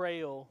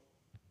betrayal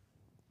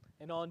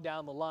and on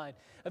down the line.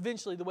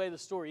 Eventually, the way the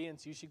story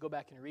ends, you should go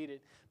back and read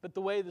it, but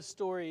the way the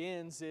story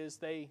ends is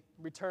they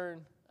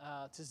return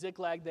to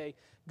Ziklag. They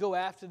go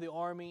after the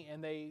army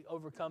and they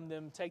overcome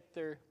them, take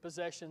their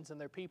possessions and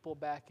their people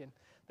back, and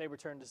they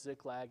return to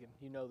Ziklag, and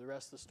you know the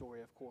rest of the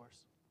story, of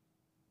course.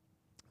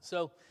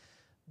 So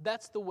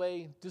that's the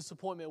way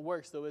disappointment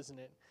works, though, isn't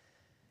it?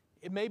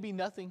 It may be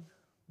nothing.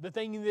 The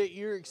thing that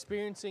you're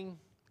experiencing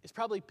is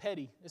probably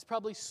petty. It's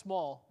probably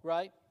small,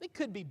 right? It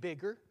could be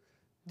bigger.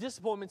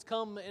 Disappointments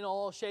come in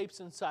all shapes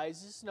and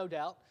sizes, no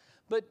doubt.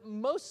 But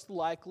most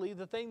likely,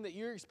 the thing that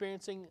you're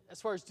experiencing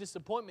as far as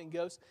disappointment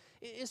goes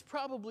is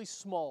probably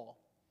small.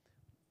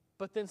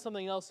 But then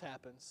something else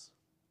happens.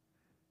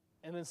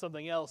 And then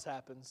something else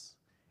happens.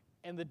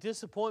 And the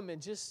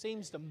disappointment just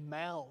seems to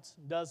mount,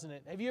 doesn't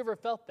it? Have you ever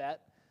felt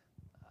that?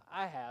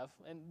 I have.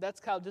 And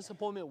that's how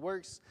disappointment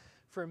works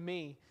for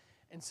me.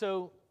 And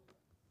so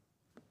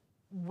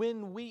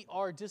when we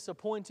are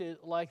disappointed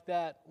like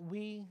that,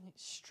 we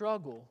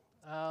struggle.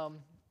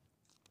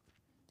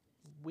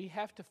 We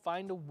have to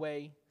find a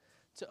way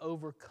to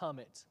overcome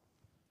it.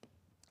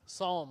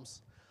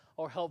 Psalms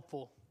are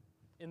helpful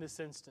in this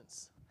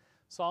instance.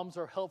 Psalms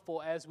are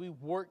helpful as we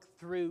work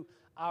through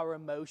our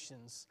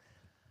emotions.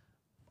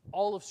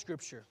 All of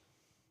Scripture,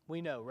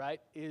 we know, right,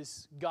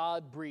 is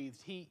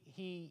God-breathed.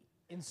 He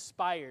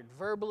inspired,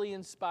 verbally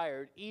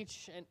inspired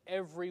each and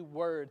every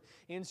word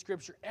in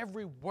Scripture.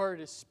 Every word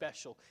is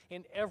special,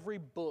 and every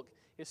book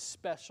is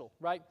special,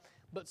 right?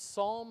 But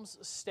Psalms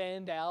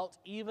stand out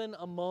even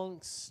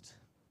amongst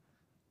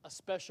a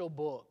special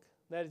book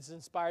that is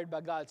inspired by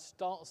God.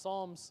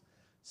 Psalms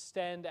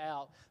stand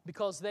out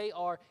because they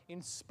are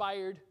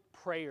inspired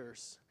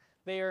prayers.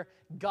 They are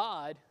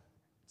God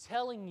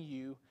telling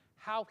you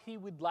how He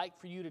would like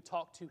for you to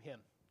talk to Him.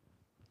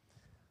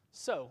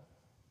 So,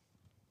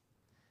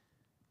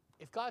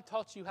 if God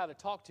taught you how to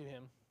talk to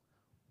Him,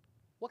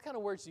 what kind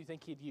of words do you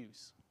think He'd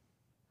use?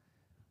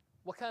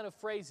 What kind of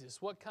phrases,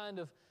 what kind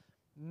of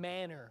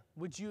manner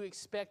would you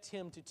expect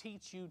Him to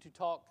teach you to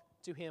talk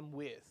to Him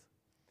with?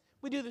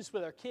 We do this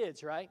with our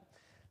kids, right?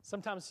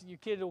 Sometimes your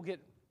kid will get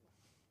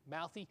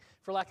mouthy,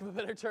 for lack of a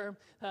better term.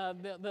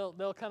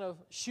 They'll kind of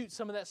shoot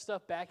some of that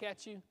stuff back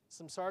at you,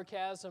 some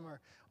sarcasm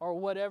or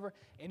whatever,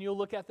 and you'll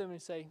look at them and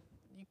say,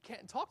 you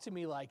can't talk to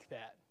me like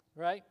that,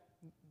 right?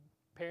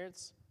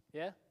 Parents,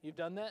 yeah, you've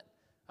done that?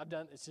 I've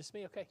done, it's just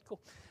me? Okay,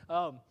 cool.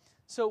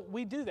 So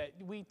we do that.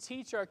 We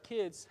teach our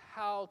kids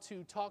how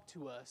to talk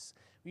to us.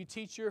 You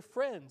teach your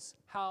friends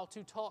how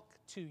to talk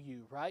to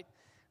you, right?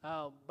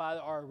 By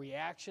our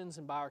reactions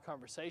and by our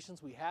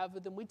conversations we have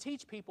with them. We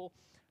teach people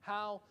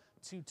how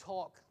to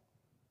talk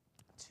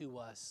to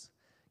us.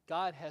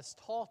 God has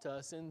taught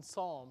us in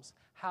Psalms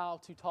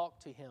how to talk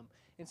to Him.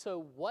 And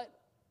so what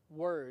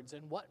words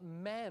and what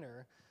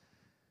manner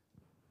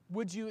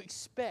would you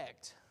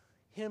expect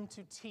Him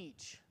to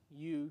teach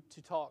you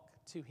to talk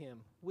to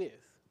Him with?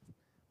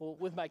 Well,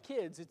 with my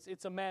kids,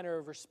 it's a manner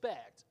of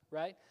respect,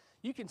 right?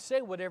 You can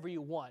say whatever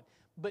you want,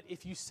 but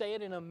if you say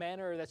it in a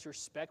manner that's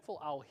respectful,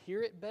 I'll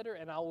hear it better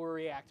and I will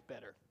react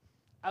better.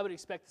 I would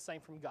expect the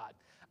same from God.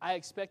 I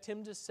expect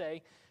Him to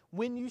say,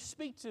 when you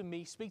speak to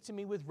me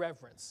with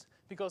reverence,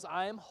 because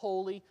I am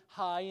holy,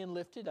 high, and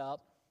lifted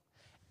up,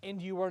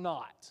 and you are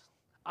not.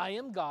 I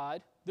am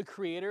God, the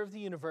creator of the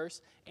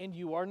universe, and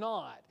you are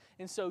not.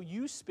 And so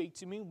you speak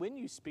to me. When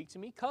you speak to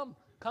me, come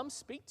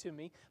speak to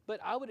me.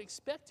 But I would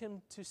expect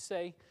Him to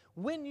say,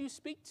 when you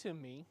speak to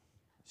me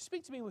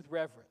with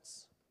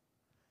reverence.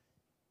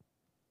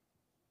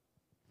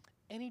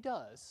 And He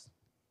does,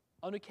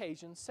 on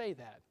occasion, say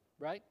that,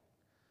 right?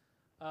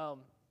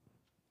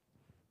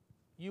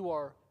 You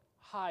are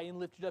high and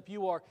lifted up.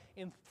 You are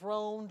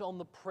enthroned on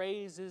the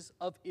praises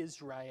of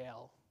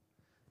Israel.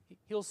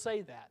 He'll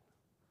say that.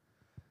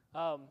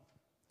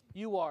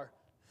 You are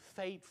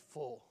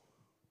faithful.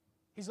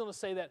 He's going to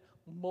say that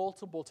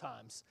multiple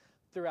times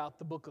throughout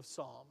the book of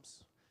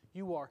Psalms.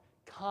 You are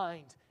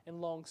kind and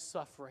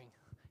long-suffering.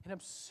 And I'm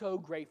so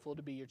grateful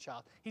to be your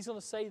child. He's going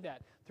to say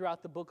that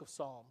throughout the book of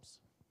Psalms.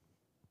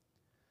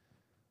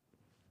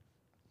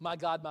 My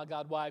God,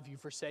 why have you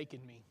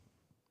forsaken me?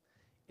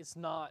 It's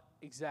not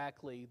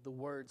exactly the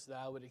words that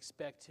I would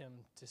expect Him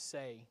to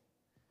say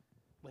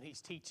when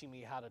He's teaching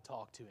me how to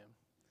talk to Him.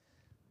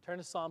 Turn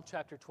to Psalm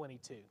chapter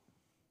 22.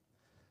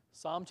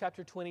 Psalm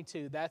chapter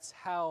 22, that's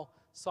how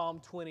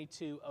Psalm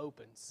 22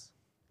 opens.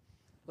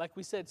 Like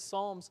we said,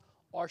 Psalms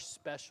are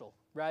special,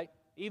 right?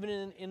 Even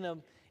in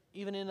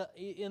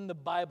the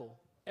Bible,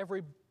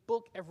 every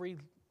book, every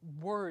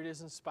word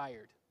is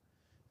inspired.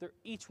 They're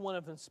each one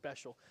of them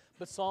special.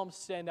 But Psalms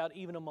stand out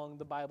even among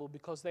the Bible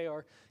because they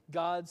are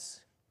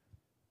God's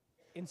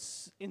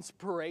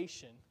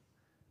inspiration.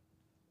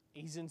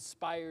 He's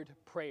inspired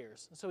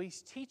prayers. So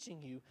He's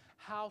teaching you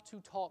how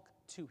to talk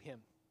to Him.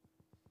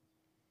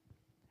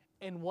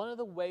 And one of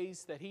the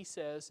ways that He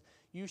says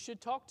you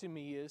should talk to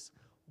me is,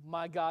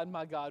 my God,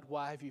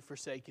 why have you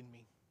forsaken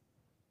me?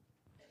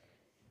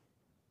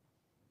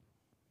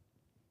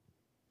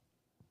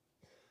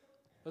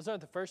 Those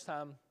aren't the first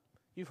time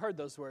you've heard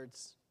those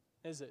words,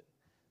 is it?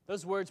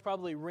 Those words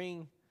probably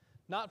ring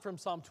not from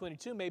Psalm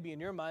 22, maybe in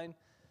your mind,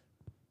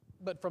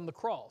 but from the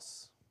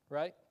cross,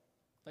 right?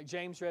 Like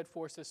James read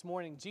for us this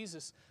morning,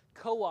 Jesus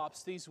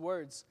co-opts these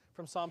words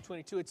from Psalm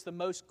 22. It's the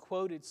most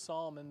quoted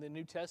psalm in the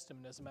New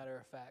Testament, as a matter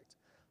of fact.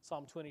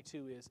 Psalm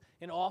 22 is.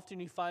 And often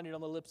you find it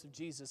on the lips of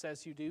Jesus,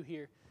 as you do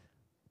here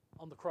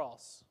on the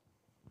cross.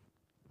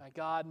 My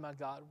God,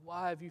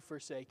 why have you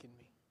forsaken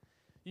me?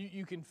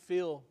 You can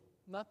feel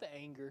not the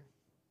anger,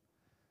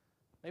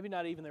 maybe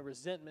not even the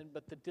resentment,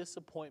 but the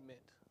disappointment.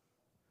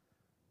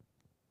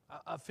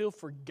 I feel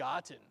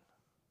forgotten.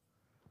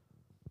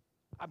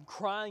 I'm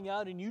crying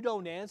out and you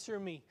don't answer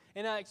me.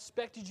 And I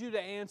expected you to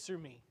answer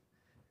me.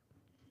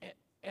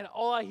 And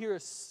all I hear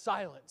is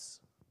silence.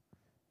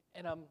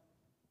 And I'm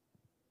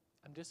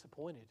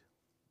disappointed.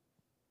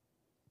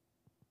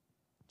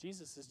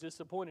 Jesus is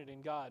disappointed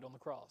in God on the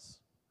cross.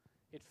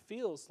 It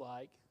feels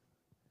like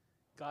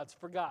God's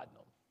forgotten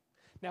him.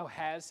 Now,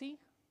 has He?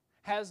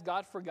 Has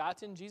God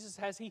forgotten Jesus?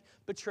 Has He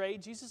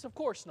betrayed Jesus? Of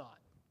course not,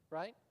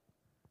 right?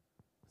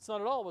 It's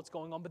not at all what's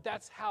going on, but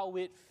that's how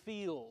it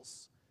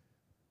feels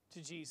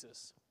to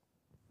Jesus.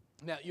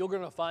 Now, you're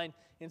going to find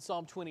in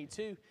Psalm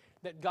 22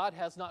 that God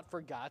has not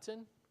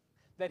forgotten,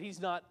 that He's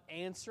not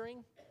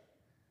answering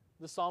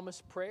the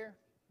psalmist's prayer.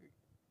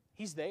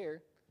 He's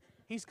there.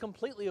 He's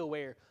completely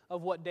aware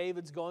of what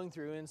David's going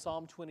through in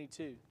Psalm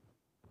 22.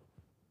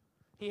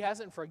 He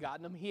hasn't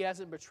forgotten him. He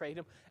hasn't betrayed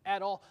him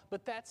at all.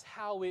 But that's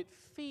how it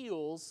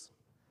feels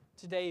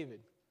to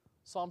David.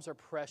 Psalms are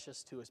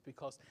precious to us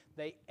because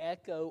they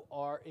echo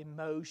our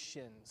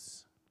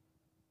emotions.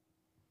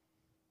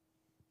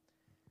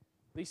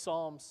 These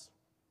Psalms,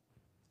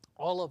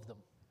 all of them,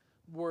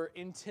 were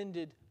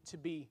intended to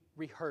be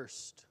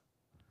rehearsed.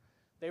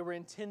 They were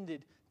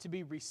intended to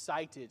be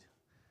recited.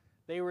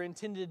 They were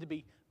intended to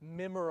be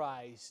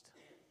memorized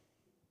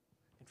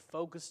and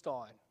focused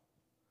on.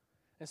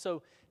 And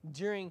so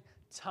during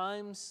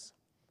times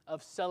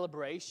of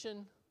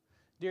celebration,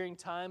 during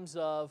times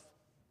of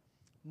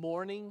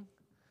mourning,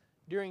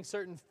 during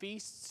certain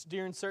feasts,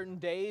 during certain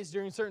days,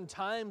 during certain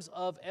times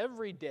of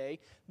every day,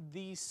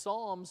 these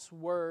psalms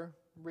were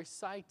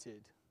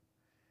recited.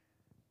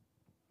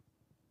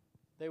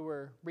 They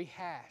were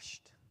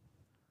rehashed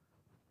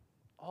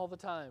all the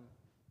time.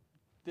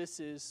 This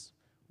is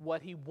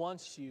what He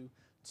wants you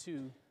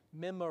to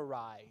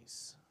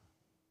memorize,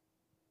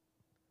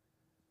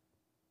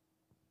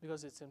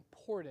 because it's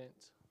important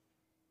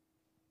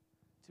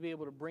to be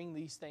able to bring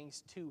these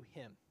things to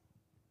Him.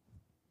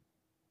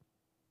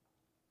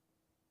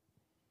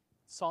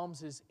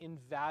 Psalms is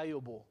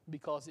invaluable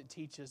because it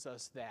teaches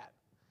us that.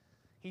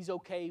 He's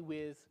okay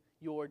with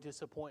your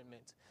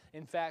disappointment.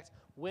 In fact,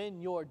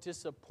 when you're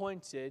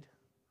disappointed,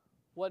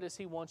 what does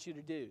He want you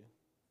to do?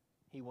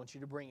 He wants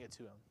you to bring it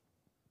to Him.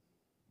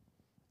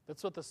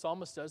 That's what the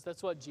psalmist does.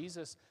 That's what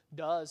Jesus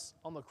does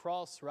on the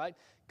cross, right?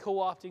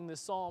 Co-opting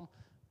this psalm,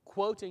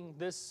 quoting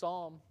this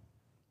psalm,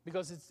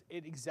 because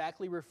it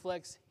exactly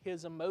reflects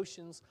His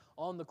emotions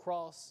on the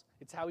cross.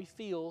 It's how He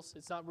feels.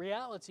 It's not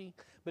reality,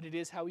 but it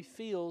is how He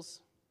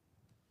feels.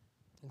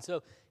 And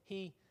so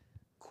He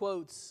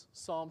quotes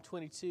Psalm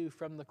 22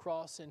 from the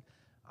cross, and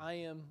I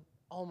am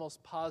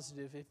almost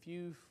positive if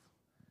you've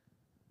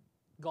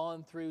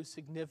gone through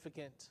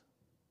significant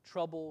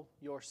trouble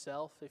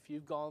yourself, if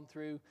you've gone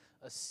through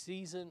a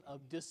season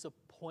of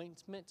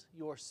disappointment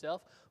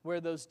yourself, where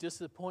those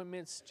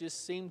disappointments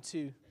just seem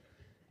to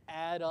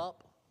add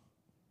up,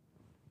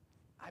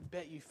 I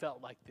bet you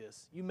felt like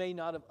this. You may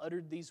not have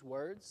uttered these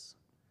words,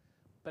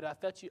 but I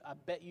bet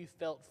you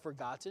felt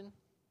forgotten.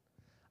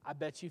 I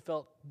bet you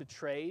felt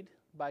betrayed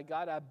by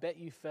God. I bet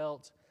you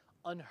felt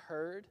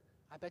unheard.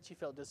 I bet you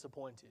felt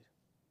disappointed.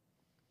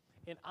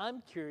 And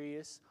I'm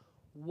curious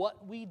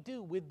what we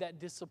do with that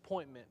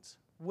disappointment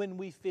when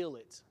we feel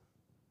it.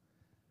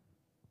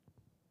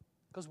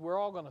 Because we're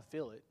all going to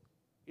feel it.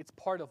 It's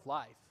part of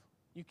life.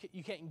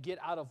 You can't get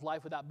out of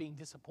life without being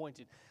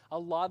disappointed. A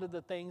lot of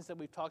the things that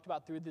we've talked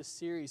about through this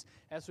series,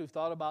 as we've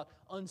thought about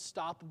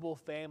unstoppable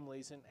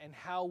families and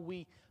how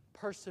we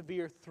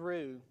persevere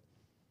through,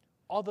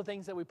 all the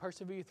things that we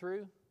persevere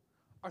through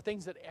are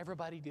things that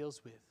everybody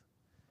deals with.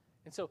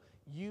 And so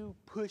you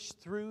push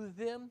through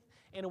them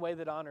in a way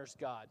that honors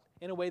God,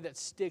 in a way that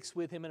sticks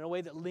with Him, in a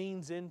way that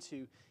leans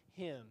into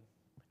Him.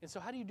 And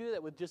so how do you do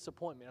that with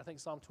disappointment? I think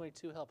Psalm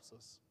 22 helps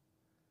us.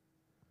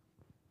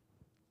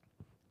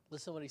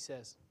 Listen to what he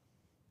says.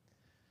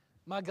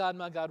 My God,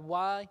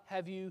 why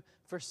have you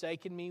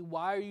forsaken me?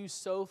 Why are you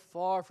so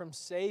far from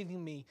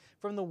saving me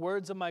from the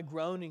words of my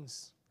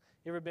groanings?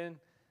 You ever been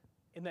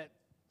in that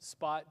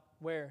spot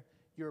where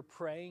you're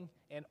praying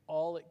and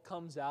all it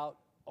comes out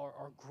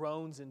are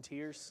groans and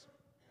tears?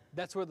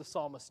 That's where the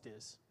psalmist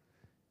is.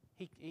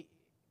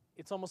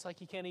 It's almost like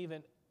he can't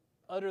even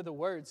utter the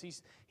words.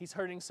 He's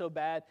hurting so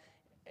bad,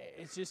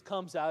 it just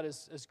comes out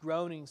as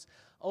groanings.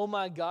 Oh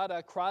my God,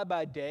 I cry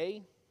by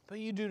day, but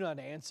you do not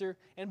answer,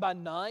 and by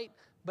night,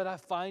 but I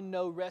find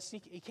no rest.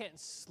 He can't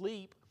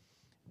sleep.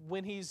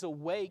 When he's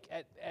awake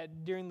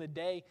during the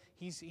day,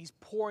 he's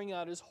pouring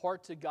out his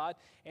heart to God.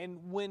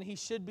 And when he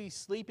should be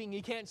sleeping,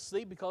 he can't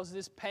sleep because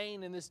this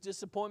pain and this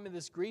disappointment,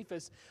 this grief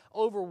has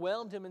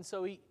overwhelmed him. And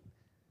so he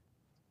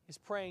is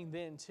praying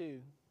then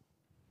too.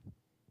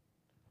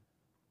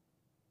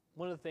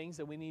 One of the things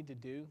that we need to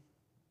do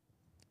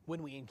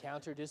when we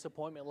encounter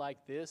disappointment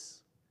like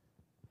this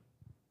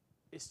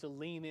is to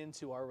lean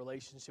into our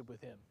relationship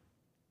with Him.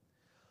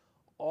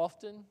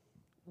 Often,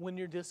 when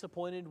you're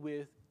disappointed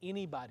with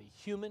anybody,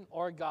 human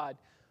or God,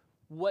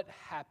 what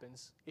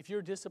happens? If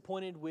you're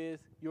disappointed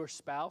with your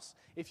spouse,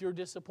 if you're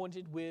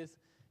disappointed with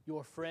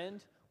your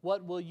friend,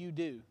 what will you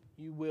do?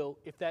 You will,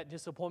 if that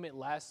disappointment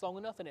lasts long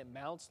enough and it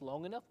mounts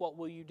long enough, what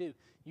will you do?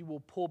 You will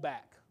pull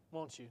back,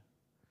 won't you?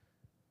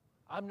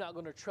 I'm not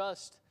going to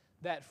trust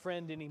that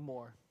friend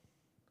anymore.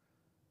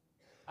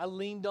 I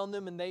leaned on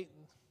them and they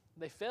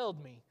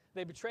failed me.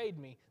 They betrayed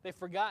me. They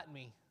forgot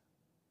me.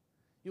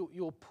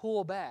 You'll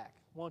pull back,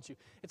 won't you?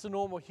 It's a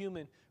normal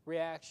human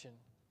reaction.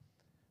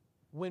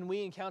 When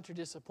we encounter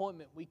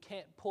disappointment, we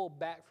can't pull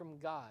back from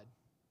God.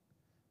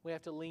 We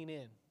have to lean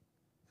in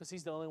because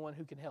He's the only one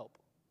who can help.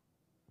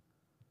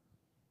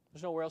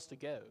 There's nowhere else to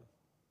go.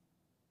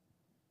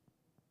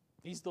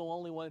 He's the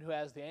only one who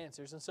has the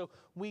answers. And so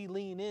we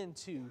lean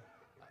into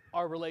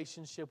our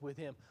relationship with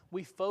Him.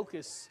 We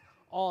focus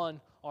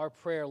on our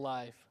prayer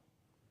life.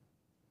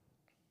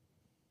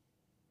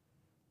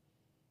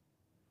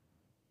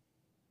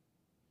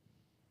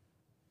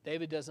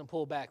 David doesn't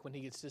pull back when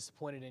he gets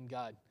disappointed in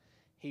God.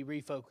 He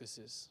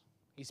refocuses.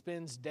 He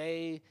spends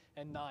day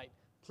and night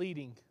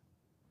pleading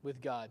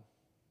with God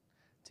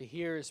to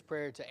hear his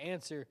prayer, to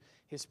answer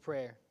his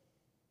prayer.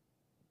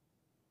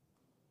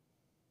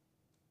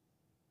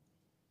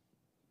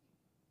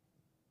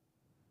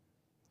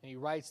 And he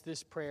writes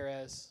this prayer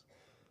as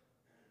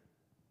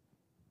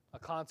a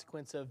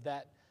consequence of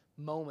that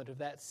moment, of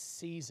that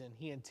season.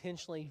 He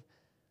intentionally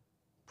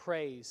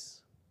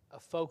prays a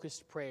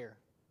focused prayer.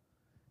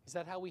 Is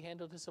that how we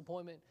handle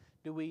disappointment?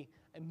 Do we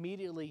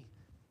immediately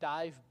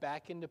dive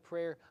back into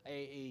prayer,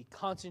 a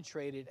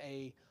concentrated,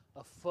 a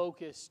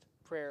focused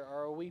prayer,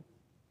 or are we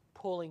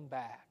pulling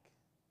back?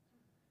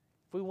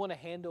 If we want to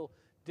handle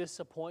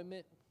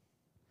disappointment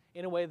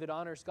in a way that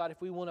honors God,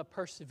 if we want to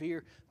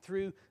persevere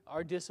through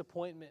our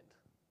disappointment,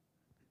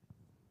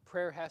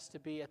 prayer has to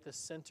be at the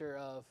center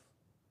of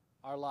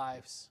our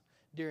lives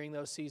during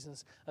those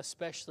seasons,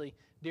 especially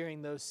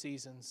during those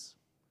seasons.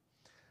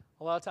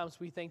 A lot of times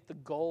we think the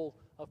goal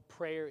of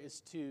prayer is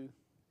to,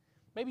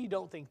 maybe you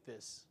don't think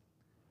this,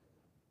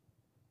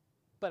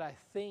 but I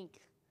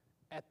think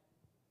at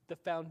the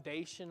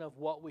foundation of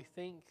what we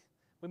think,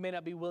 we may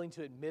not be willing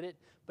to admit it,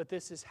 but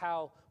this is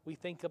how we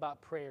think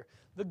about prayer.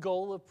 The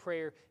goal of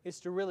prayer is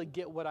to really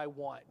get what I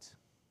want,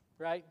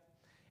 right?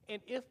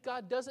 And if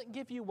God doesn't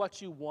give you what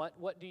you want,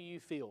 what do you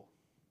feel?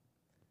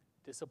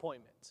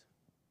 Disappointment,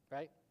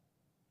 right?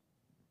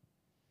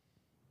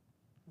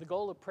 The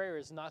goal of prayer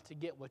is not to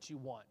get what you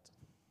want.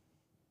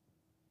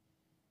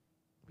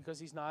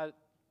 Because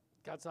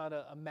God's not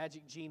a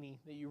magic genie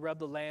that you rub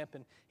the lamp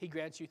and He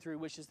grants you 3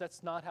 wishes.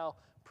 That's not how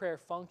prayer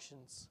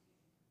functions.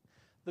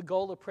 The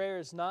goal of prayer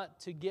is not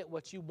to get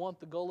what you want.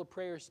 The goal of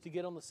prayer is to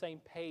get on the same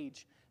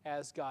page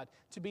as God,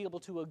 to be able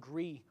to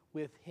agree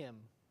with Him.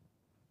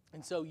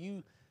 And so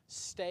you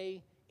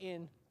stay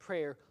in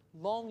prayer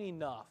long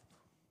enough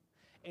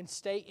and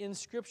stay in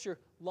Scripture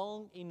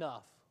long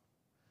enough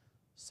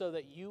so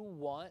that you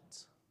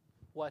want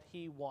what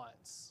He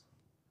wants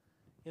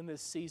in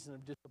this season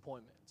of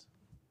disappointment.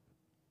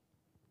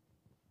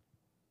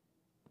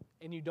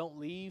 And you don't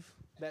leave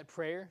that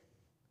prayer.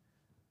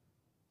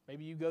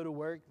 Maybe you go to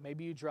work,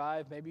 maybe you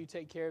drive, maybe you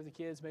take care of the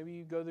kids, maybe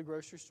you go to the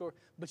grocery store,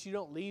 but you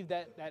don't leave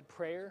that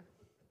prayer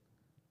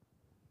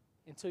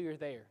until you're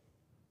there.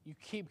 You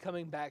keep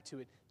coming back to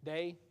it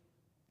day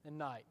and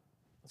night.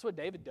 That's what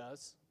David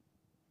does.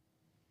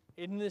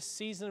 In this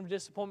season of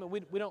disappointment,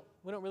 we don't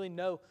really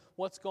know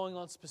what's going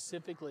on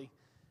specifically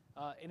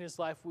in his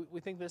life.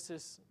 We think this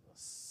is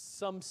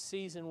some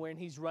season when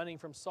he's running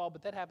from Saul,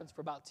 but that happens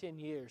for about 10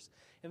 years.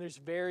 And there's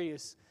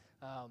various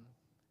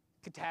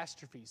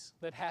catastrophes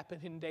that happen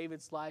in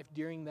David's life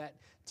during that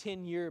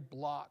 10-year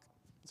block.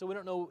 So we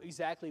don't know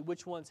exactly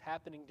which one's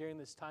happening during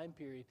this time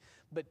period.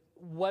 But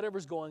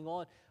whatever's going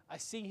on, I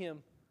see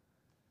him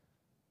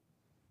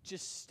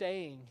just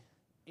staying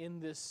in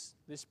this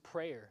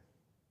prayer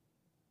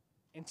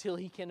until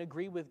he can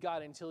agree with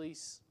God, until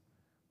he's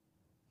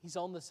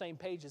on the same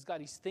page as God.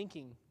 He's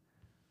thinking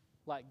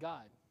like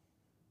God.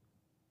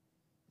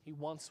 He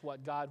wants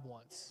what God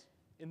wants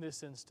in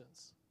this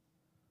instance.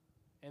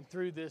 And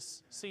through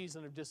this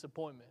season of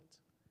disappointment,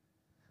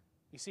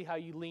 you see how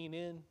you lean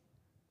in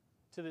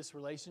to this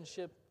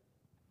relationship?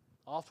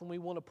 Often we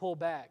want to pull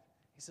back.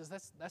 He says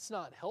that's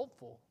not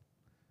helpful.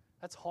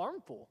 That's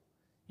harmful.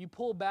 You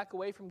pull back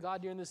away from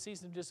God during this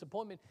season of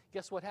disappointment,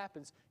 guess what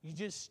happens? You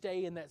just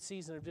stay in that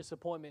season of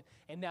disappointment,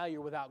 and now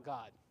you're without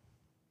God.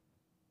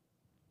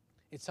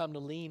 It's time to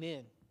lean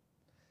in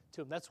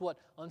to Him. That's what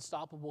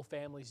unstoppable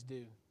families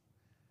do.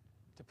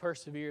 To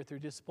persevere through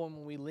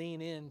disappointment, we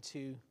lean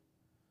into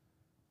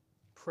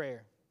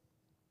prayer.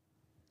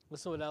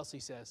 Listen to what else he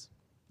says.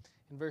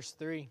 In verse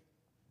 3,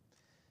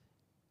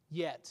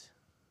 yet.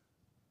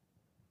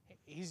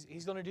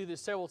 He's going to do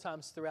this several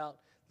times throughout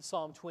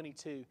Psalm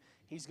 22.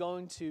 He's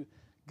going to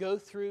go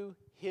through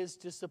his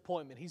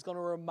disappointment. He's going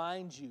to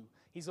remind you.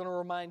 He's going to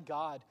remind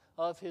God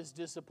of his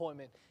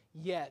disappointment.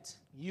 Yet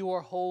you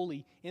are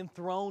holy,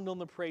 enthroned on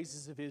the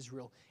praises of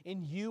Israel.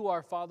 In you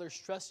our fathers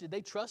trusted.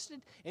 They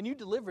trusted and you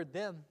delivered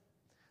them.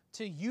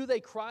 To you they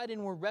cried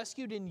and were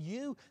rescued. In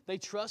you they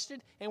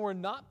trusted and were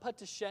not put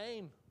to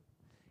shame.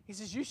 He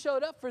says, you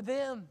showed up for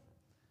them.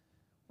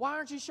 Why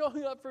aren't you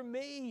showing up for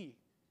me?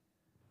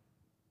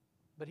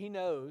 But he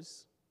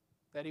knows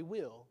that he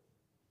will.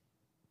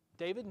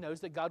 David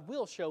knows that God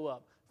will show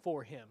up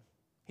for him.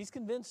 He's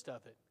convinced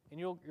of it. And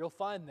you'll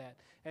find that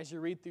as you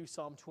read through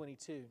Psalm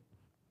 22.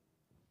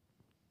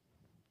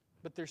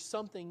 But there's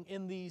something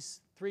in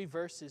these 3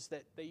 verses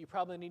that you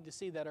probably need to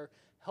see that are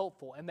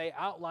helpful. And they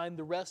outline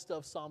the rest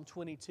of Psalm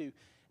 22.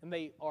 And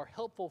they are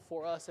helpful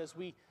for us as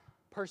we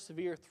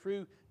persevere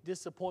through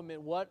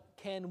disappointment. What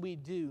can we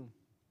do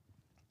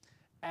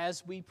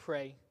as we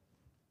pray?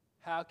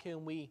 How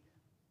can we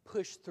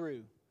push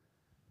through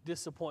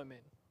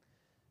disappointment?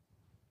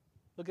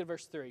 Look at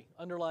verse 3.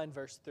 Underline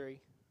verse 3.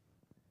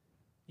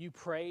 You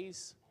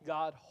praise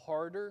God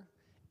harder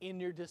in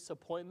your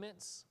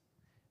disappointments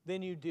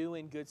than you do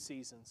in good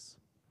seasons.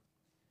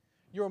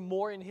 You're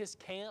more in His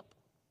camp.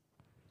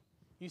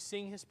 You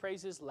sing His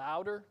praises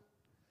louder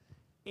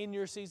in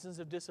your seasons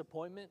of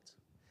disappointment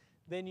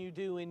than you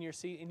do in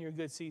your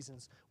good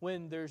seasons.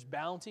 When there's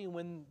bounty,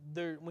 when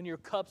your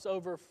cup's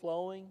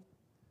overflowing.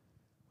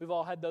 We've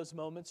all had those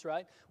moments,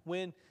 right?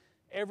 When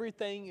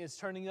everything is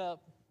turning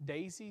up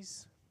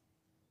daisies,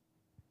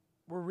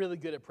 we're really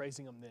good at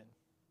praising Him then.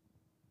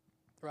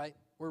 Right?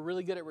 We're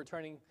really good at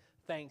returning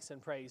thanks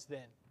and praise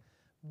then.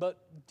 But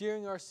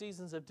during our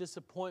seasons of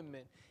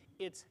disappointment,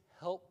 it's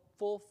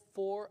helpful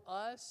for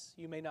us.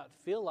 You may not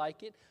feel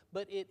like it,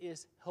 but it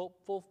is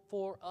helpful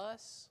for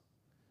us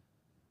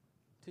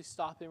to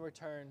stop and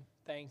return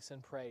thanks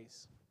and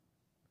praise.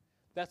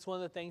 That's one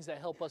of the things that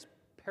help us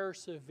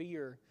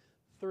persevere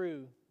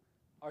through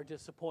our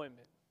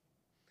disappointment.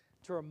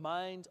 To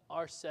remind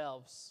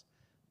ourselves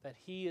that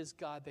He is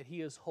God, that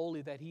He is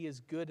holy, that He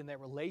is good, and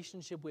that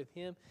relationship with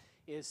Him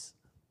is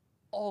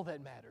all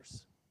that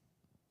matters.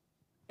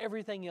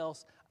 Everything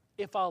else,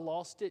 if I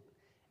lost it,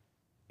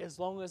 as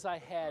long as I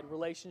had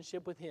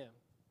relationship with Him,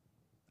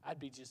 I'd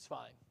be just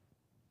fine.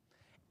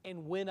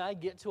 And when I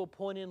get to a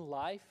point in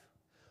life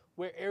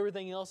where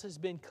everything else has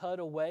been cut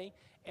away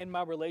and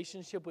my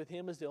relationship with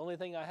Him is the only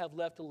thing I have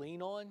left to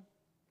lean on,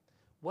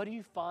 what do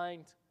you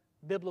find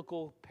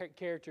biblical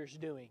characters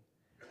doing?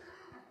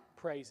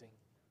 Praising.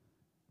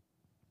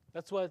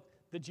 That's what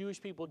the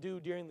Jewish people do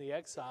during the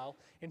exile.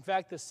 In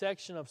fact, the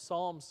section of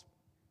Psalms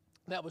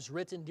that was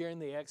written during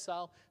the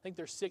exile, I think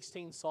there's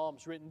 16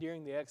 Psalms written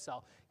during the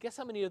exile. Guess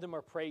how many of them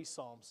are praise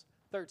Psalms?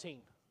 13.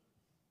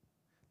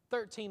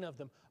 13 of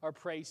them are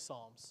praise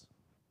Psalms.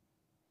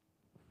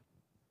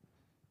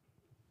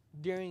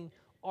 During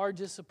our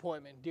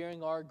disappointment,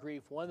 during our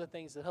grief, one of the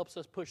things that helps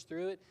us push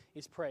through it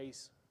is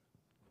praise.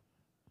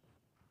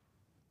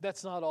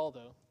 That's not all,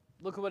 though.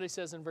 Look at what it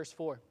says in verse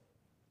 4.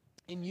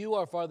 In you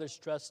our fathers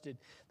trusted.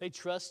 They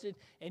trusted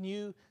and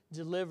you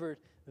delivered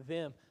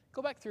them.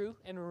 Go back through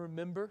and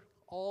remember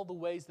all the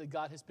ways that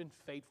God has been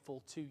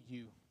faithful to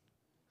you.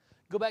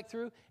 Go back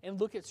through and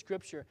look at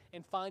Scripture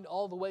and find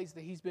all the ways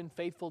that He's been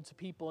faithful to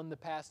people in the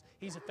past.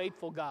 He's a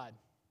faithful God.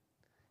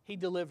 He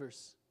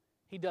delivers.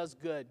 He does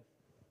good.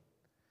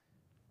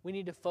 We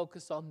need to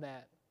focus on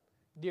that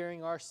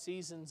during our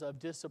seasons of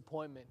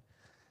disappointment.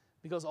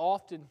 Because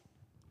often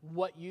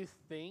what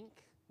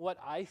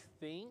I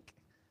think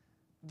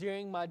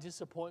during my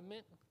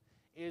disappointment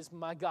is,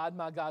 my God,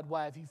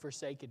 why have you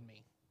forsaken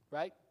me?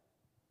 Right?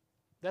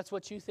 That's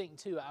what you think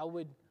too, I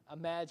would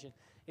imagine.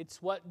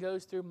 It's what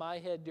goes through my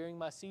head during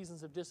my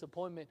seasons of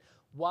disappointment.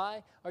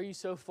 Why are you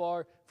so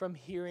far from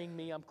hearing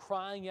me? I'm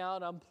crying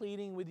out, I'm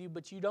pleading with you,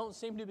 but you don't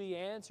seem to be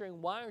answering.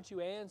 Why aren't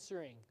you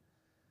answering?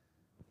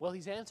 Well,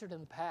 He's answered in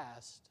the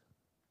past.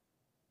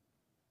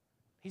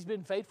 He's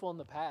been faithful in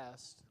the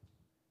past.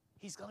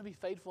 He's going to be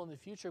faithful in the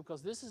future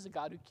because this is a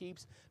God who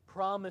keeps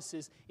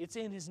promises. It's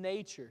in His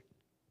nature.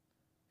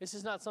 This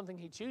is not something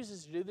He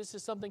chooses to do. This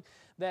is something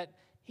that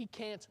He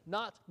can't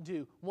not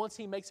do. Once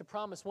He makes a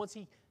promise, once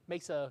He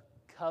makes a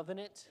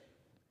covenant,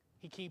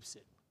 He keeps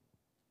it.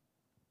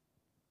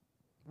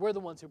 We're the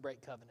ones who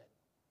break covenant.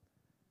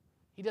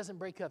 He doesn't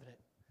break covenant.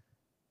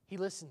 He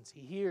listens.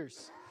 He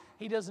hears.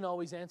 He doesn't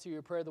always answer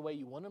your prayer the way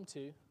you want Him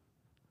to,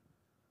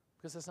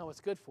 because that's not what's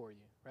good for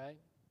you, right?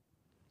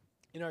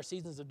 In our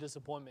seasons of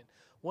disappointment,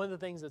 one of the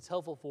things that's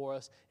helpful for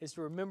us is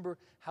to remember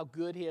how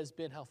good He has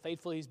been, how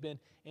faithful He's been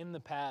in the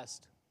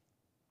past.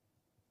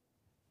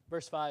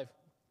 Verse 5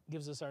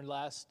 gives us our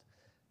last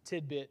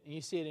tidbit, and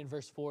you see it in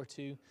verse 4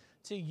 too.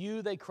 To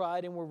you they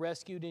cried and were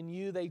rescued, in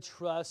you they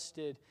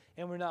trusted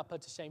and were not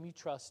put to shame. You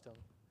trust Him.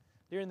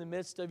 You're in the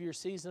midst of your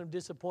season of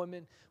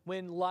disappointment,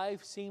 when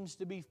life seems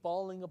to be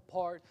falling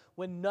apart,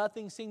 when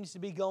nothing seems to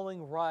be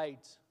going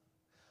right.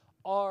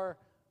 Our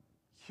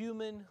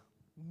human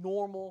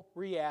normal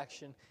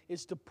reaction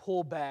is to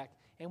pull back,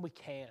 and we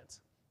can't.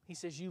 He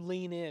says, you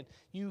lean in,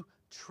 you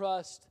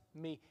trust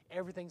me,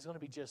 everything's going to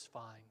be just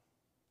fine.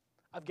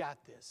 I've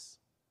got this.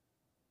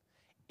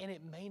 And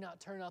it may not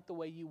turn out the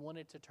way you want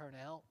it to turn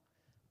out,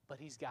 but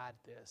He's got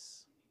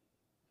this.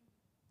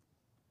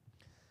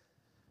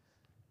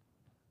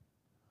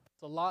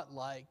 It's a lot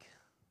like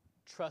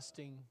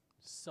trusting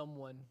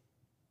someone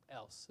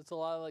else. It's a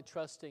lot like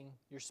trusting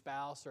your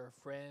spouse or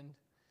a friend,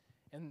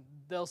 and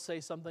they'll say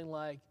something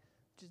like,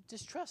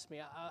 just trust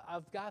me,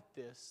 I've got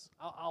this.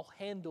 I'll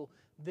handle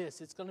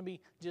this. It's going to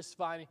be just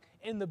fine.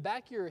 In the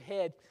back of your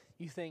head,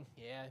 you think,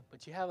 yeah,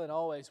 but you haven't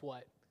always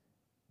what?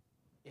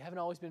 You haven't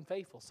always been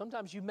faithful.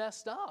 Sometimes you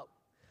messed up.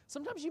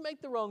 Sometimes you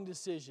make the wrong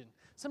decision.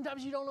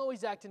 Sometimes you don't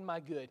always act in my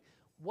good.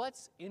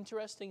 What's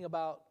interesting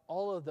about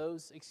all of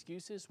those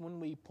excuses when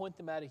we point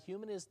them at a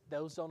human is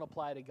those don't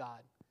apply to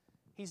God.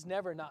 He's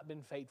never not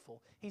been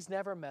faithful. He's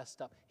never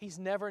messed up. He's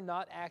never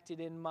not acted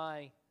in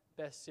my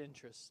best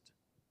interest.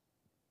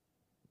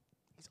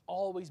 He's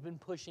always been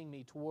pushing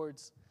me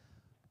towards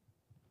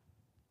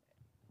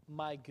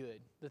my good,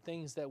 the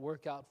things that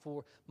work out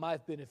for my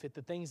benefit,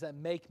 the things that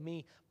make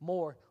me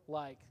more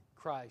like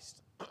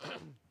Christ.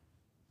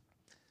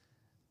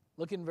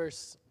 Look in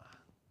verse,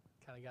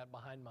 kind of got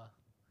behind my,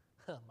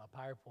 my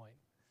PowerPoint.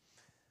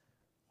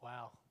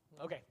 Wow.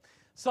 Okay.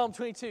 Psalm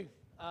 22,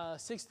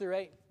 6 through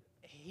 8.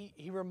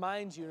 He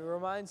reminds you, and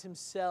reminds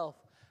himself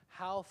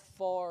how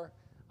far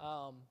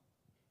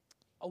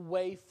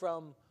away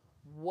from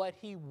what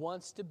he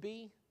wants to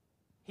be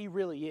he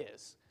really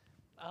is.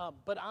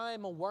 But I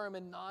am a worm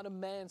and not a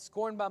man,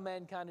 scorned by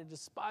mankind and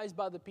despised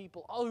by the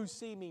people. All who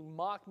see me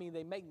mock me.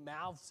 They make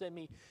mouths at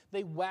me.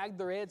 They wag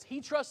their heads.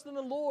 He trusts in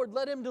the Lord.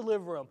 Let him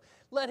deliver him.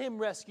 Let him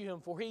rescue him,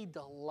 for he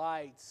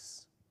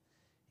delights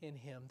in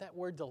him. That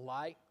word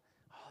delight,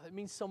 that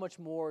means so much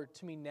more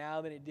to me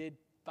now than it did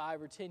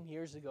 5 or 10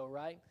 years ago,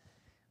 right?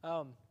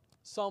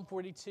 Psalm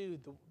 42,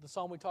 the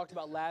psalm we talked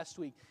about last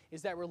week,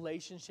 is that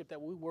relationship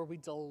where we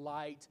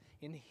delight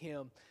in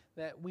him,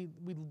 that we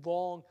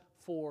long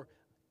for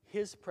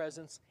his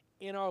presence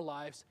in our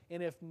lives.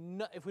 And if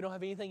we don't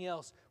have anything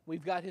else,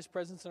 we've got his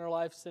presence in our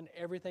lives, then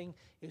everything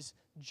is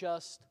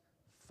just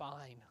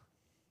fine.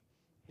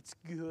 It's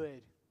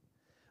good.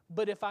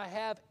 But if I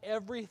have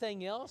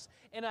everything else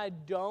and I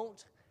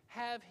don't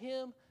have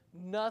him,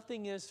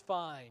 nothing is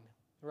fine,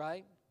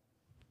 right?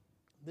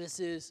 This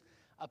is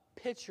a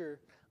picture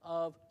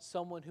of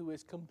someone who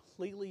is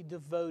completely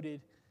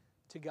devoted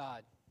to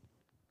God.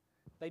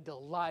 They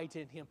delight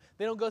in him.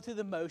 They don't go through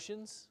the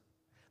motions.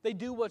 They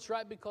do what's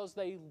right because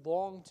they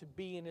long to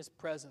be in his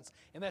presence.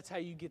 And that's how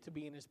you get to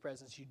be in his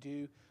presence. You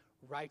do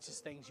righteous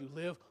things. You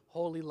live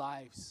holy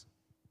lives.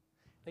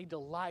 They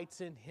delight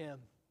in him.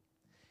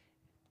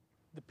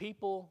 The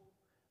people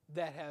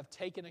that have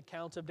taken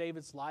account of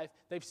David's life,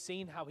 they've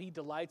seen how he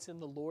delights in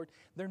the Lord.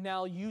 They're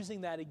now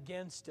using that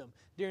against him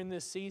during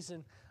this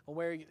season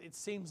where it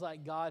seems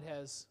like God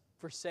has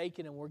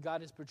forsaken him, where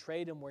God has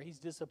betrayed him, where he's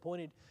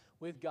disappointed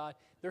with God.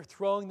 They're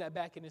throwing that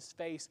back in his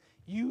face.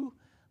 You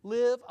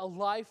live a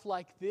life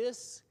like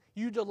this,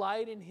 you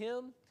delight in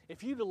him.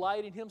 If you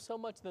delight in him so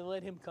much, then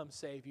let him come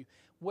save you.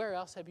 Where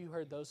else have you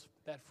heard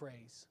that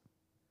phrase?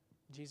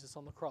 Jesus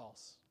on the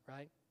cross,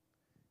 right?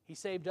 He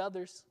saved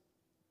others.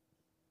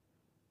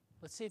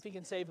 Let's see if he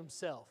can save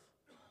himself.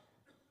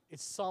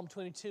 It's Psalm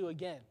 22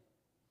 again.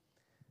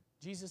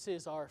 Jesus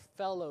is our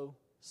fellow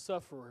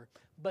sufferer,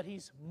 but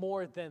he's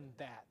more than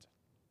that.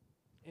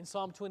 In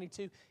Psalm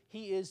 22,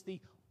 he is the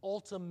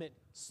ultimate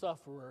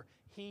sufferer.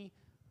 He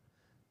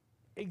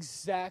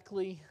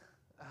exactly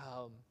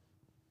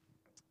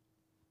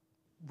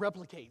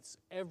replicates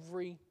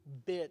every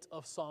bit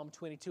of Psalm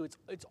 22.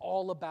 It's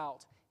all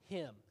about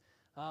him.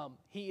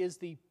 He is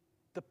the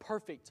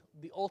perfect,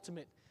 the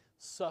ultimate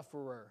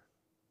sufferer.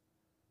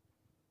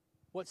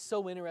 What's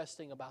so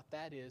interesting about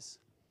that is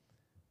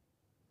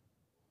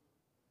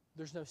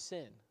there's no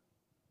sin.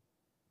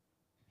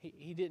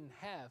 He didn't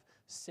have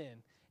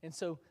sin. And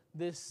so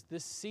this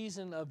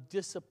season of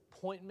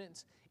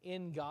disappointment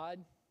in God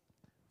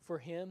for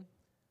him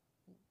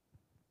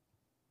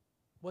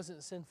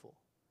wasn't sinful.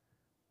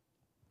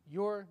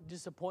 Your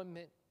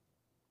disappointment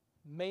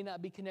may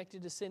not be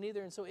connected to sin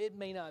either, and so it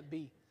may not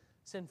be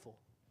sinful.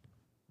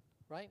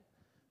 Right?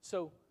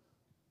 So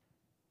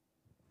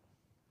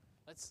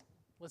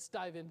let's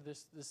dive into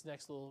this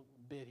next little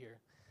bit here.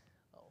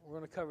 We're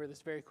going to cover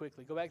this very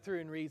quickly. Go back through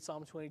and read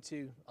Psalm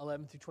 22,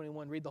 11 through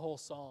 21. Read the whole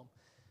psalm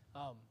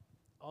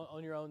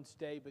on your own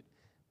today. But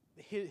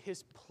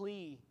his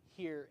plea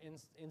here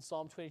in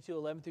Psalm 22,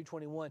 11 through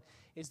 21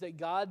 is that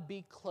God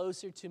be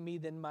closer to me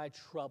than my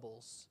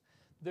troubles.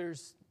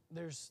 There's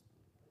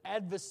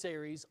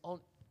adversaries on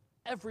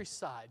every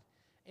side,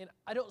 and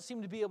I don't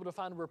seem to be able to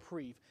find a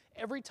reprieve.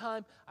 Every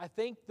time I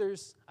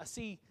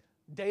see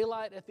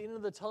daylight at the end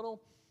of the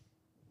tunnel,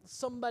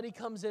 somebody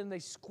comes in and they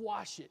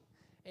squash it.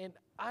 And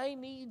I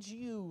need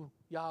you,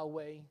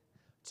 Yahweh,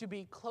 to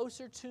be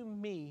closer to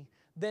me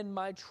than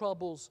my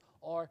troubles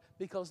are,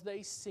 because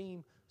they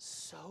seem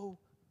so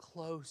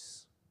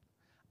close.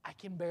 I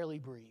can barely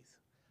breathe.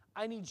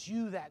 I need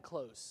you that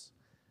close.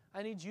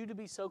 I need you to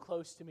be so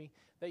close to me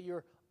that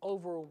you're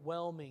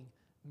overwhelming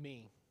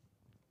me.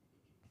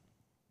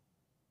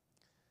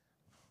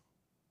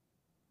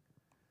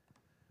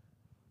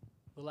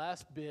 The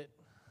last bit,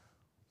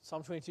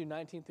 Psalm 22,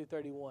 19 through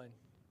 31,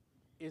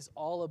 is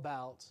all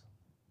about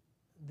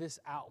this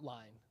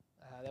outline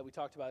that we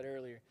talked about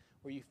earlier,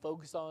 where you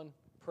focus on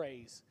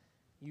praise,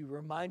 you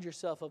remind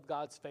yourself of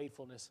God's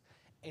faithfulness,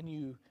 and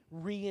you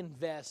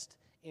reinvest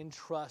in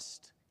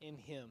trust in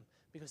him,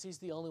 because he's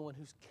the only one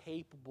who's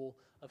capable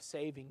of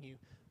saving you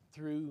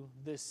through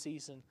this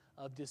season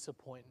of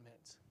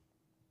disappointment.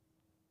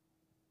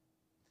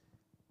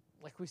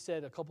 Like we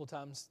said a couple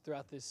times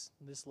throughout this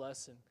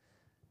lesson,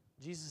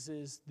 Jesus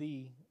is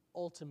the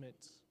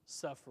ultimate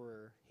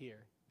sufferer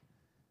here.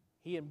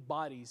 He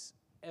embodies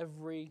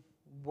every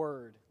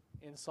word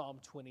in Psalm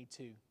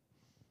 22.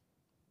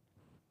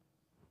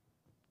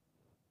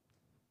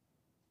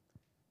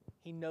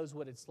 He knows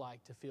what it's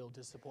like to feel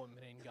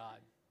disappointment in God.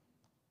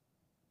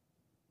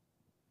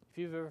 If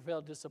you've ever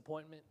felt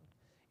disappointment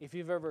if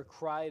you've ever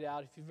cried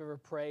out, if you've ever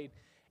prayed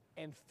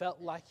and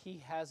felt like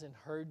He hasn't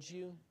heard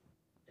you,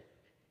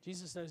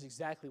 Jesus knows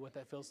exactly what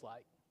that feels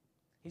like.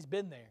 He's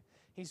been there.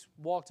 He's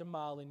walked a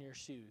mile in your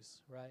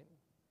shoes, right?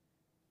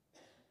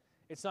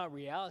 It's not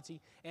reality.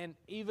 And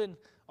even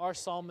our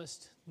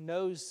psalmist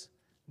knows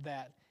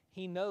that.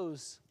 He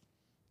knows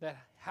that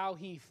how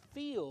he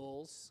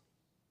feels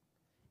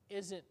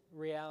isn't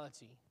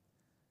reality,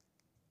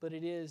 but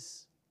it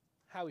is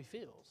how he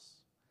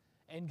feels.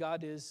 And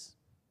God is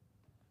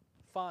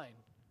fine,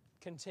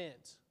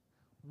 content,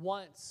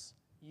 wants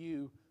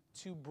you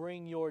to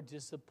bring your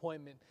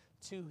disappointment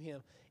to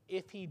Him.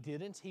 If He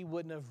didn't, He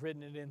wouldn't have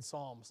written it in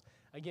Psalms.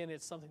 Again,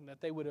 it's something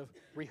that they would have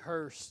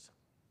rehearsed.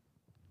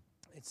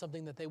 It's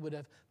something that they would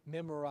have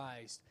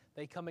memorized.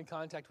 They come in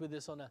contact with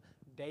this on a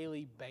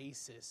daily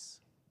basis.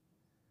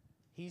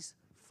 He's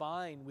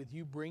fine with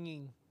you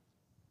bringing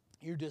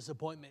your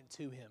disappointment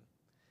to Him.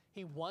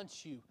 He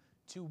wants you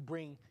to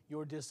bring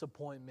your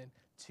disappointment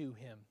to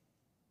Him.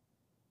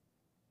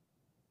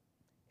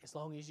 As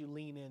long as you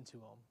lean into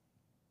Him.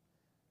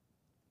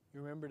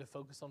 You remember to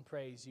focus on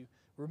praise. You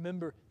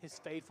remember His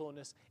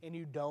faithfulness, and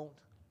you don't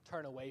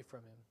turn away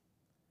from Him.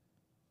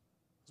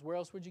 Because where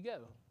else would you go?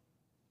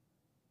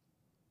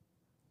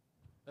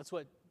 That's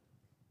what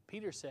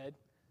Peter said,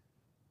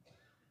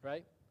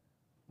 right?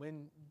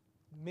 When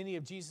many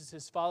of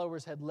Jesus'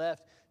 followers had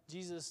left,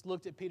 Jesus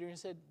looked at Peter and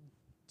said,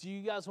 do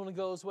you guys want to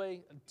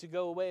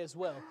go away as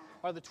well?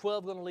 Are the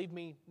 12 going to leave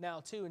me now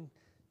too? And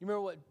you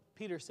remember what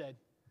Peter said?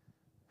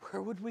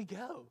 Where would we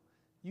go?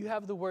 You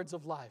have the words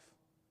of life.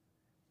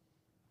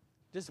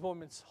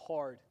 Disappointment's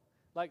hard.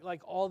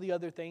 Like all the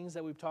other things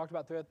that we've talked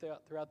about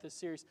throughout this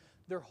series,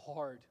 they're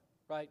hard,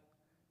 right?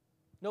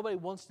 Nobody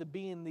wants to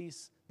be in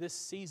this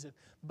season,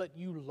 but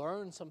you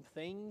learn some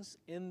things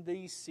in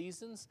these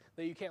seasons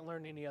that you can't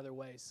learn any other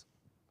ways.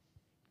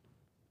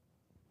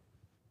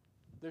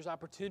 There's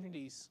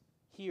opportunities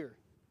here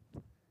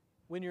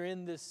when you're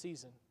in this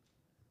season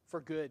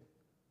for good,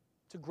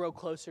 to grow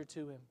closer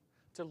to Him,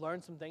 to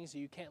learn some things that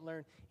you can't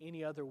learn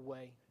any other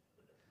way.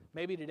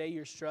 Maybe today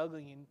you're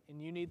struggling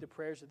and you need the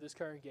prayers of this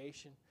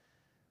congregation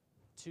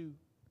to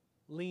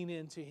lean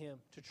into Him,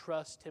 to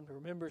trust Him, to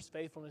remember His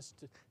faithfulness,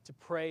 to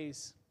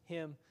praise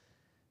Him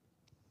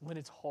when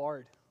it's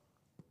hard.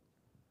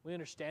 We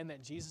understand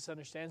that. Jesus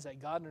understands that.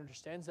 God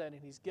understands that.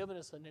 And He's given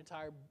us an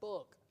entire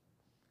book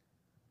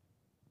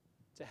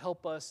to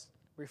help us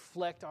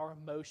reflect our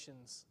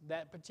emotions,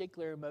 that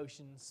particular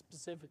emotion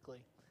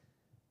specifically,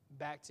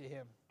 back to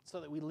Him so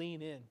that we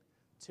lean in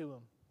to Him.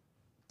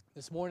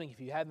 This morning, if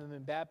you haven't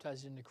been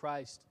baptized into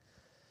Christ,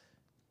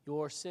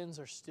 your sins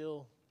are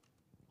still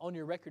on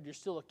your record. You're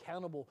still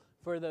accountable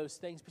for those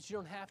things, but you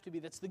don't have to be.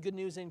 That's the good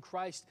news in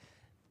Christ.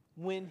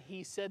 When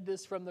He said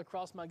this from the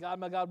cross, my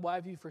God, why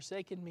have you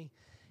forsaken me?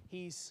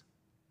 He's,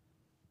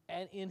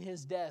 and in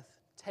His death,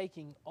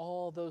 taking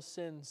all those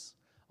sins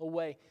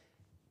away.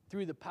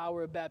 Through the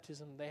power of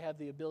baptism, they have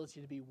the ability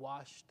to be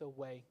washed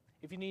away.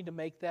 If you need to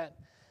make that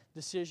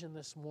decision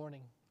this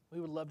morning, we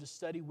would love to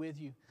study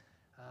with you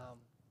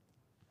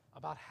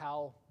about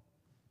how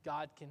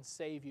God can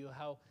save you,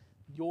 how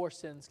your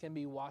sins can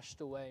be washed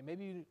away.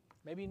 Maybe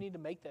you need to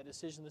make that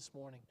decision this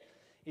morning.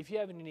 If you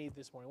have any need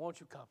this morning, won't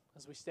you come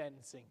as we stand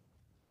and sing?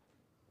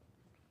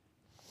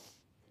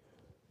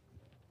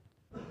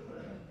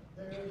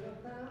 There's a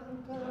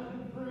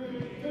fountain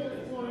free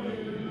just for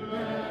you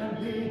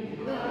and me,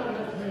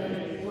 that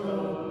a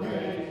will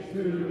take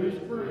to His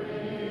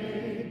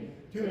spring.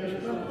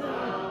 'Tis the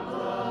fountain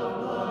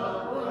of love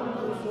from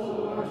the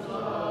source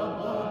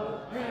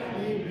above,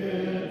 and He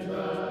bids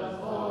us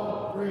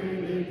all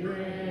freely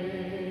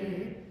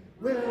drink.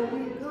 Will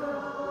you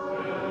come?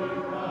 Will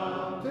you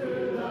come to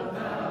the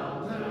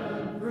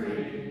fountain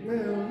free?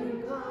 Will you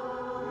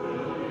come?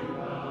 Will you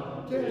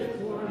come? 'Tis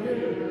for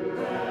you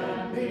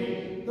and me,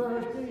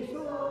 thirsty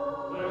soul,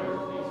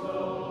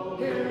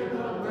 hear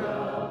the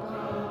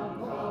welcome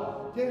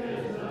call. 'Tis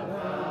the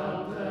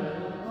fountain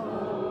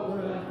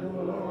open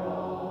for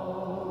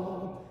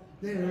all.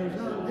 There's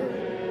a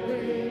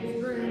living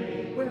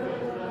stream with a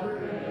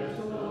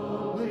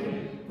crystal gleam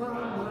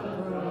from the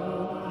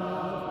throne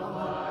of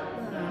life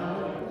now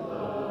it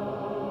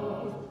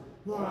flows.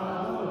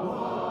 While the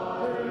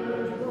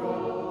waters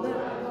roll,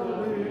 let the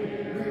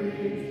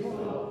weary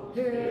soul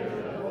hear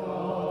the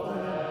call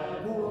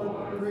that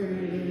forth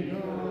freely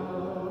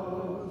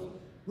goes.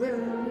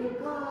 Will you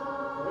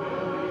come?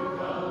 Will you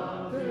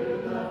come to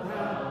the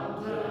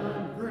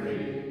fountain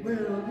free?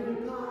 Will you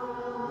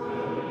come?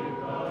 Will you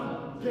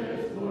come?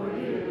 Just for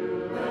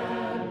you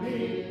and me,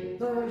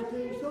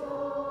 thirsty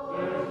soul,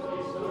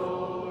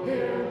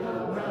 hear the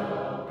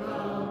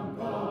welcome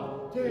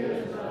call.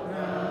 'Tis the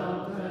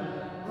fountain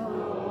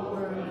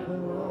open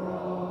for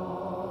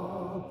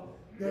all.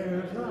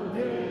 There's a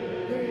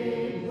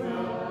living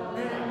well,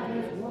 and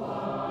His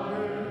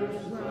waters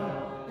swell,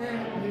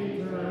 and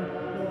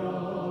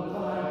eternal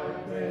life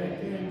they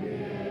can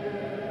give.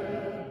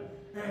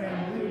 And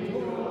we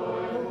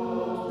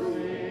joyful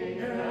sing,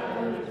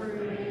 ever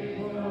spring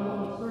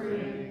will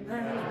spring,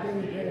 as we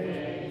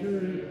haste to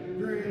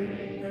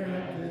drink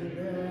and to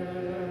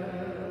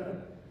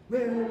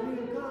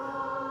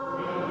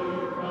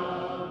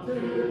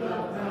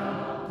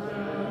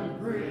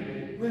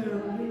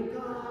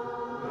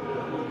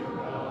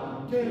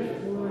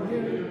 'tis for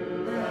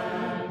you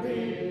and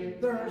me,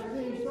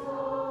 thirsty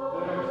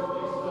soul,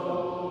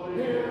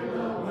 hear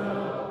the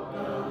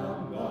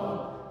welcome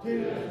call,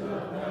 'tis the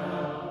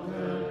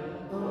fountain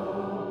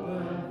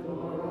open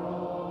for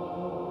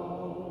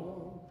all.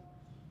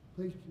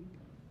 Please.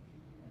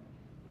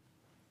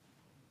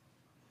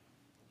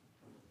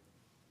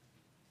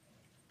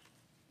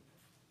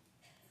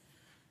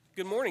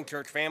 Good morning,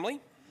 church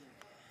family.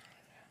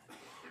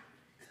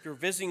 If you're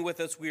visiting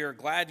with us, we are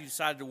glad you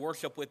decided to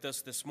worship with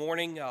us this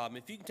morning.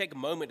 If you can take a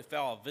moment to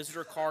fill out a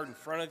visitor card in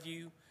front of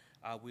you,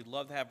 we'd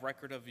love to have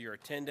record of your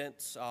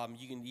attendance.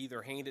 You can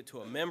either hand it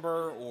to a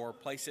member or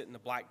place it in the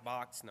black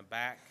box in the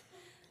back.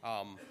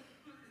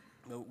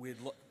 We're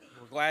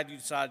glad you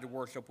decided to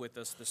worship with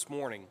us this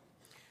morning.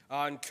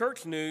 In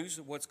church news,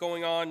 what's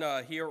going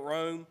on here at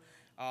Rome,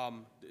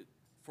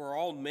 for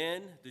all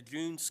men, the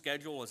June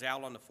schedule is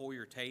out on the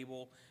foyer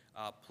table.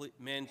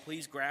 Men,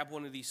 please grab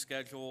one of these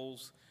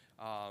schedules.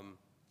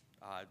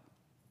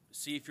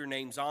 See if your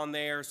name's on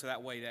there, so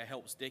that way that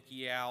helps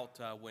Dickie out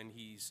when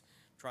he's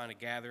trying to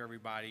gather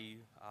everybody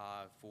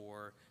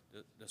for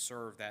the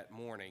serve that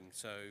morning.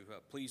 So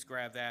please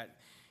grab that.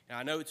 And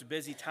I know it's a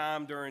busy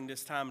time during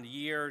this time of the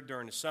year,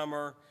 during the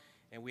summer,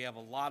 and we have a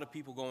lot of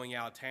people going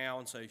out of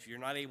town. So if you're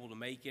not able to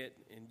make it,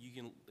 and you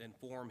can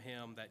inform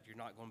him that you're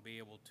not going to be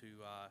able to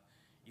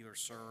either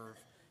serve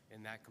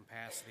in that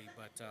capacity.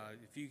 But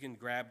if you can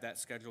grab that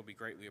schedule, it'll be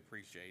greatly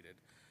appreciated.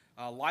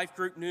 Life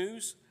group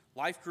news.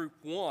 Life group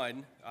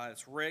 1,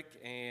 it's Rick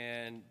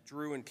and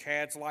Drew and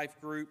Chad's life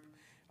group,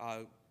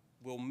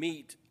 will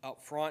meet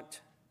up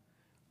front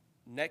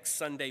next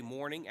Sunday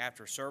morning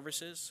after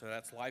services. So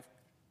that's life,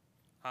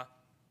 huh?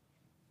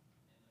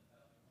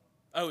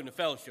 Oh, in the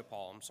fellowship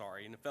hall, I'm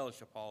sorry. In the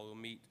fellowship hall, we'll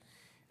meet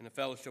in the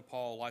fellowship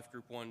hall, life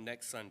group 1,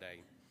 next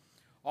Sunday.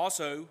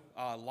 Also,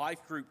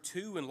 life group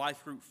 2 and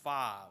life group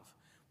 5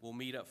 will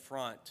meet up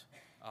front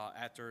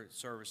after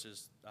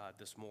services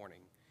this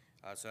morning.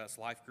 So that's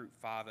life group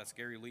 5. That's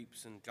Gary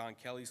Leaps and John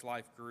Kelly's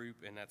life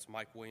group, and that's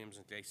Mike Williams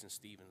and Jason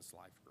Stevens'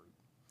 life group.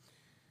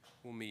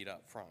 We'll meet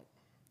up front.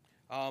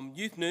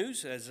 Youth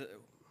news, as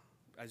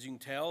you can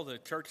tell, the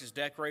church is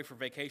decorated for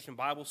Vacation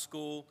Bible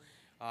School.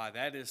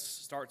 That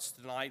starts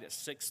tonight at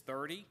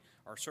 6:30.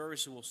 Our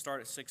services will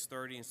start at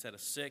 6:30 instead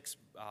of 6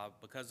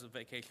 because of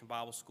Vacation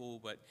Bible School,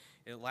 but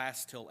it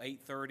lasts till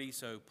 8:30.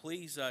 So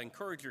please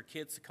encourage your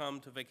kids to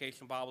come to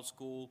Vacation Bible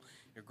School,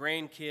 your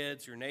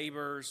grandkids, your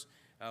neighbors.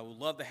 We'd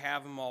love to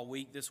have them all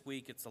week this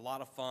week. It's a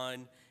lot of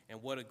fun,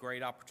 and what a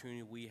great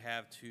opportunity we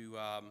have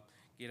to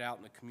get out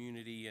in the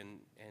community and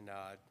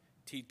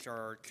teach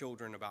our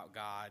children about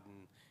God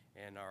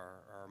and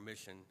our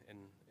mission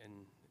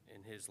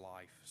in His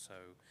life. So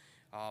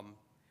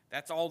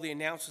that's all the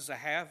announcements I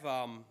have.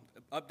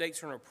 Updates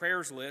from our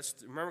prayers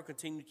list. Remember,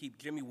 continue to keep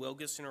Jimmy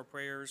Wilgus in our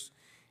prayers,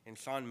 and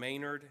Sean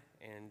Maynard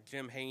and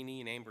Jim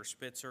Haney and Amber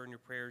Spitzer in your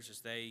prayers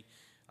as they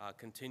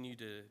continue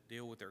to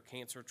deal with their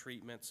cancer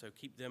treatment. So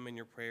keep them in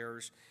your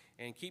prayers,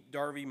 and keep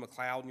Darby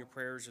McLeod in your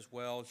prayers as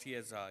well. She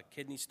has a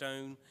kidney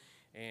stone,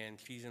 and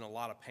she's in a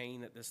lot of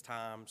pain at this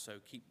time,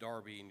 so keep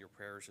Darby in your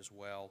prayers as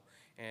well.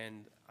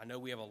 And I know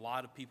we have a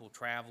lot of people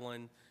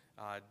traveling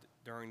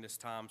during this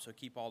time, so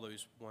keep all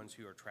those ones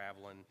who are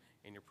traveling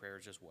in your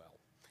prayers as well.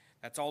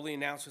 That's all the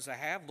announcements I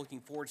have.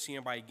 Looking forward to seeing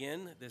everybody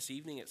again this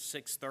evening at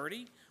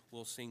 6:30.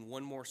 We'll sing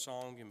one more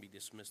song and be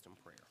dismissed in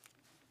prayer.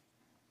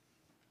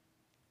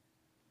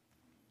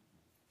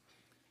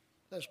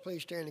 Let's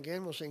please stand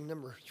again. We'll sing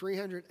number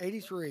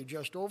 383,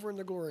 Just Over in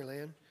the Glory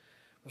Land.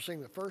 We'll sing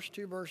the first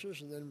 2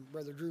 verses, and then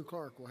Brother Drew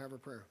Clark will have a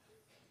prayer.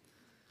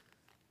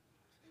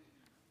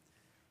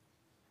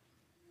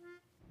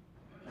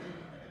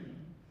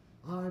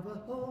 I've a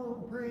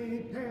home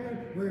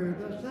prepared where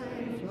the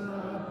saints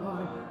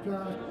abide,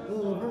 just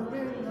over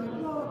in the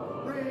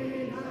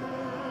glory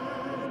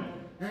land.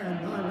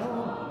 And I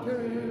long to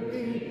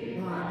be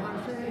by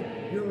my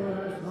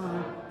Savior's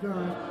side,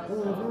 just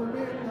over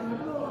in the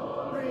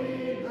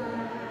glory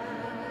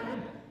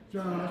land.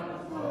 Just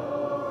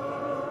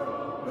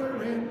over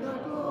in the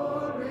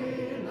glory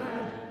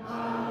land,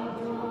 I'll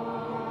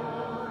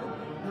join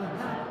the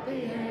happy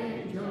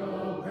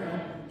angel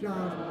band,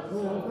 just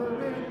over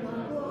in the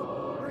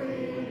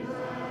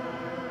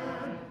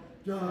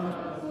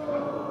just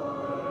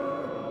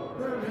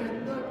over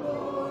in the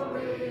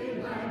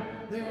glory land,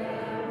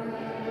 there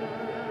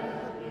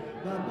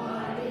the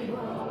mighty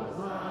host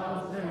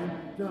I'll stand,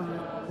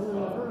 just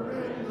over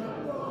in the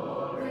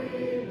glory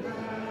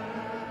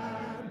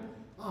land.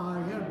 I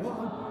have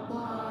won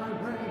my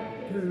way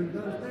to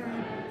the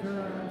stand,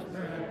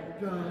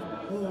 just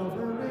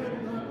over in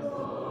the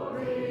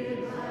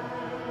glory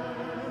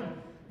land.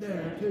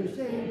 There to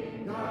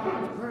sing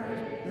God's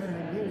praise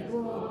and His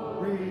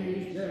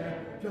glory share,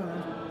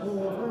 just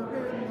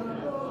over in the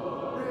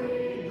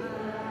glory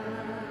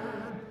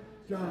land.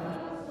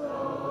 Just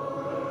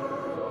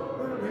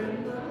over in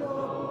the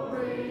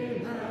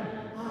glory land,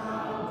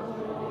 I'll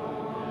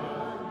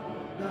join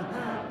the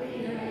happy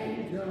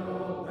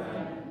angel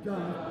band,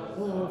 just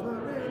over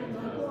in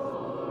the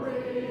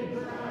glory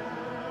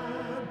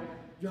land.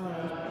 Just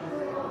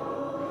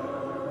over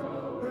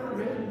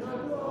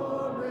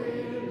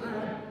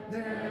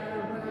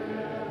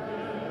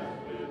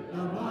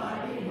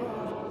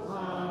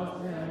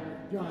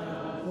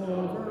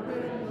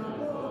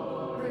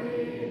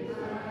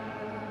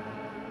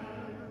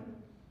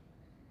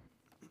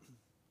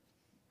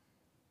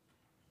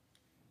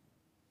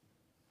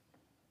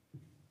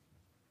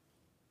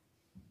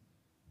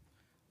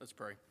Let's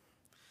pray.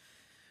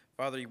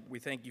 Father, we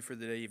thank you for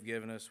the day you've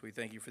given us. We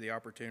thank you for the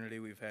opportunity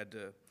we've had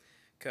to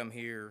come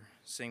here,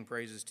 sing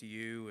praises to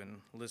you,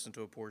 and listen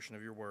to a portion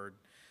of your word.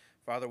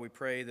 Father, we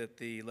pray that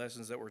the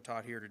lessons that were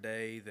taught here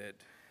today, that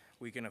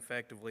we can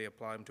effectively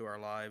apply them to our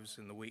lives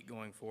in the week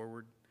going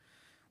forward.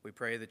 We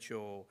pray that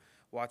you'll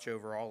watch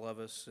over all of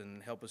us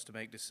and help us to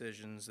make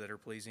decisions that are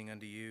pleasing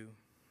unto you.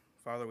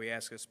 Father, we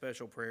ask a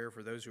special prayer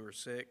for those who are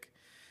sick,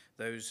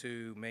 those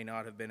who may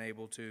not have been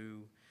able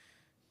to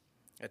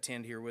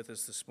attend here with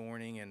us this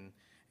morning,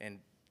 and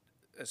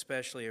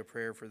especially a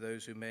prayer for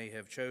those who may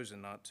have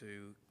chosen not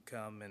to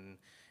come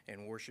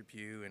and worship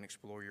you and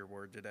explore your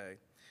word today.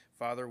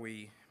 Father,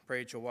 we pray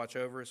that you'll watch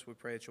over us. We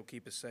pray that you'll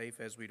keep us safe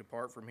as we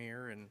depart from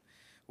here, and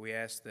we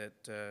ask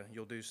that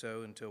you'll do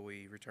so until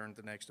we return at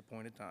the next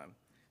appointed time.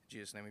 In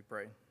Jesus' name we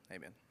pray.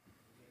 Amen.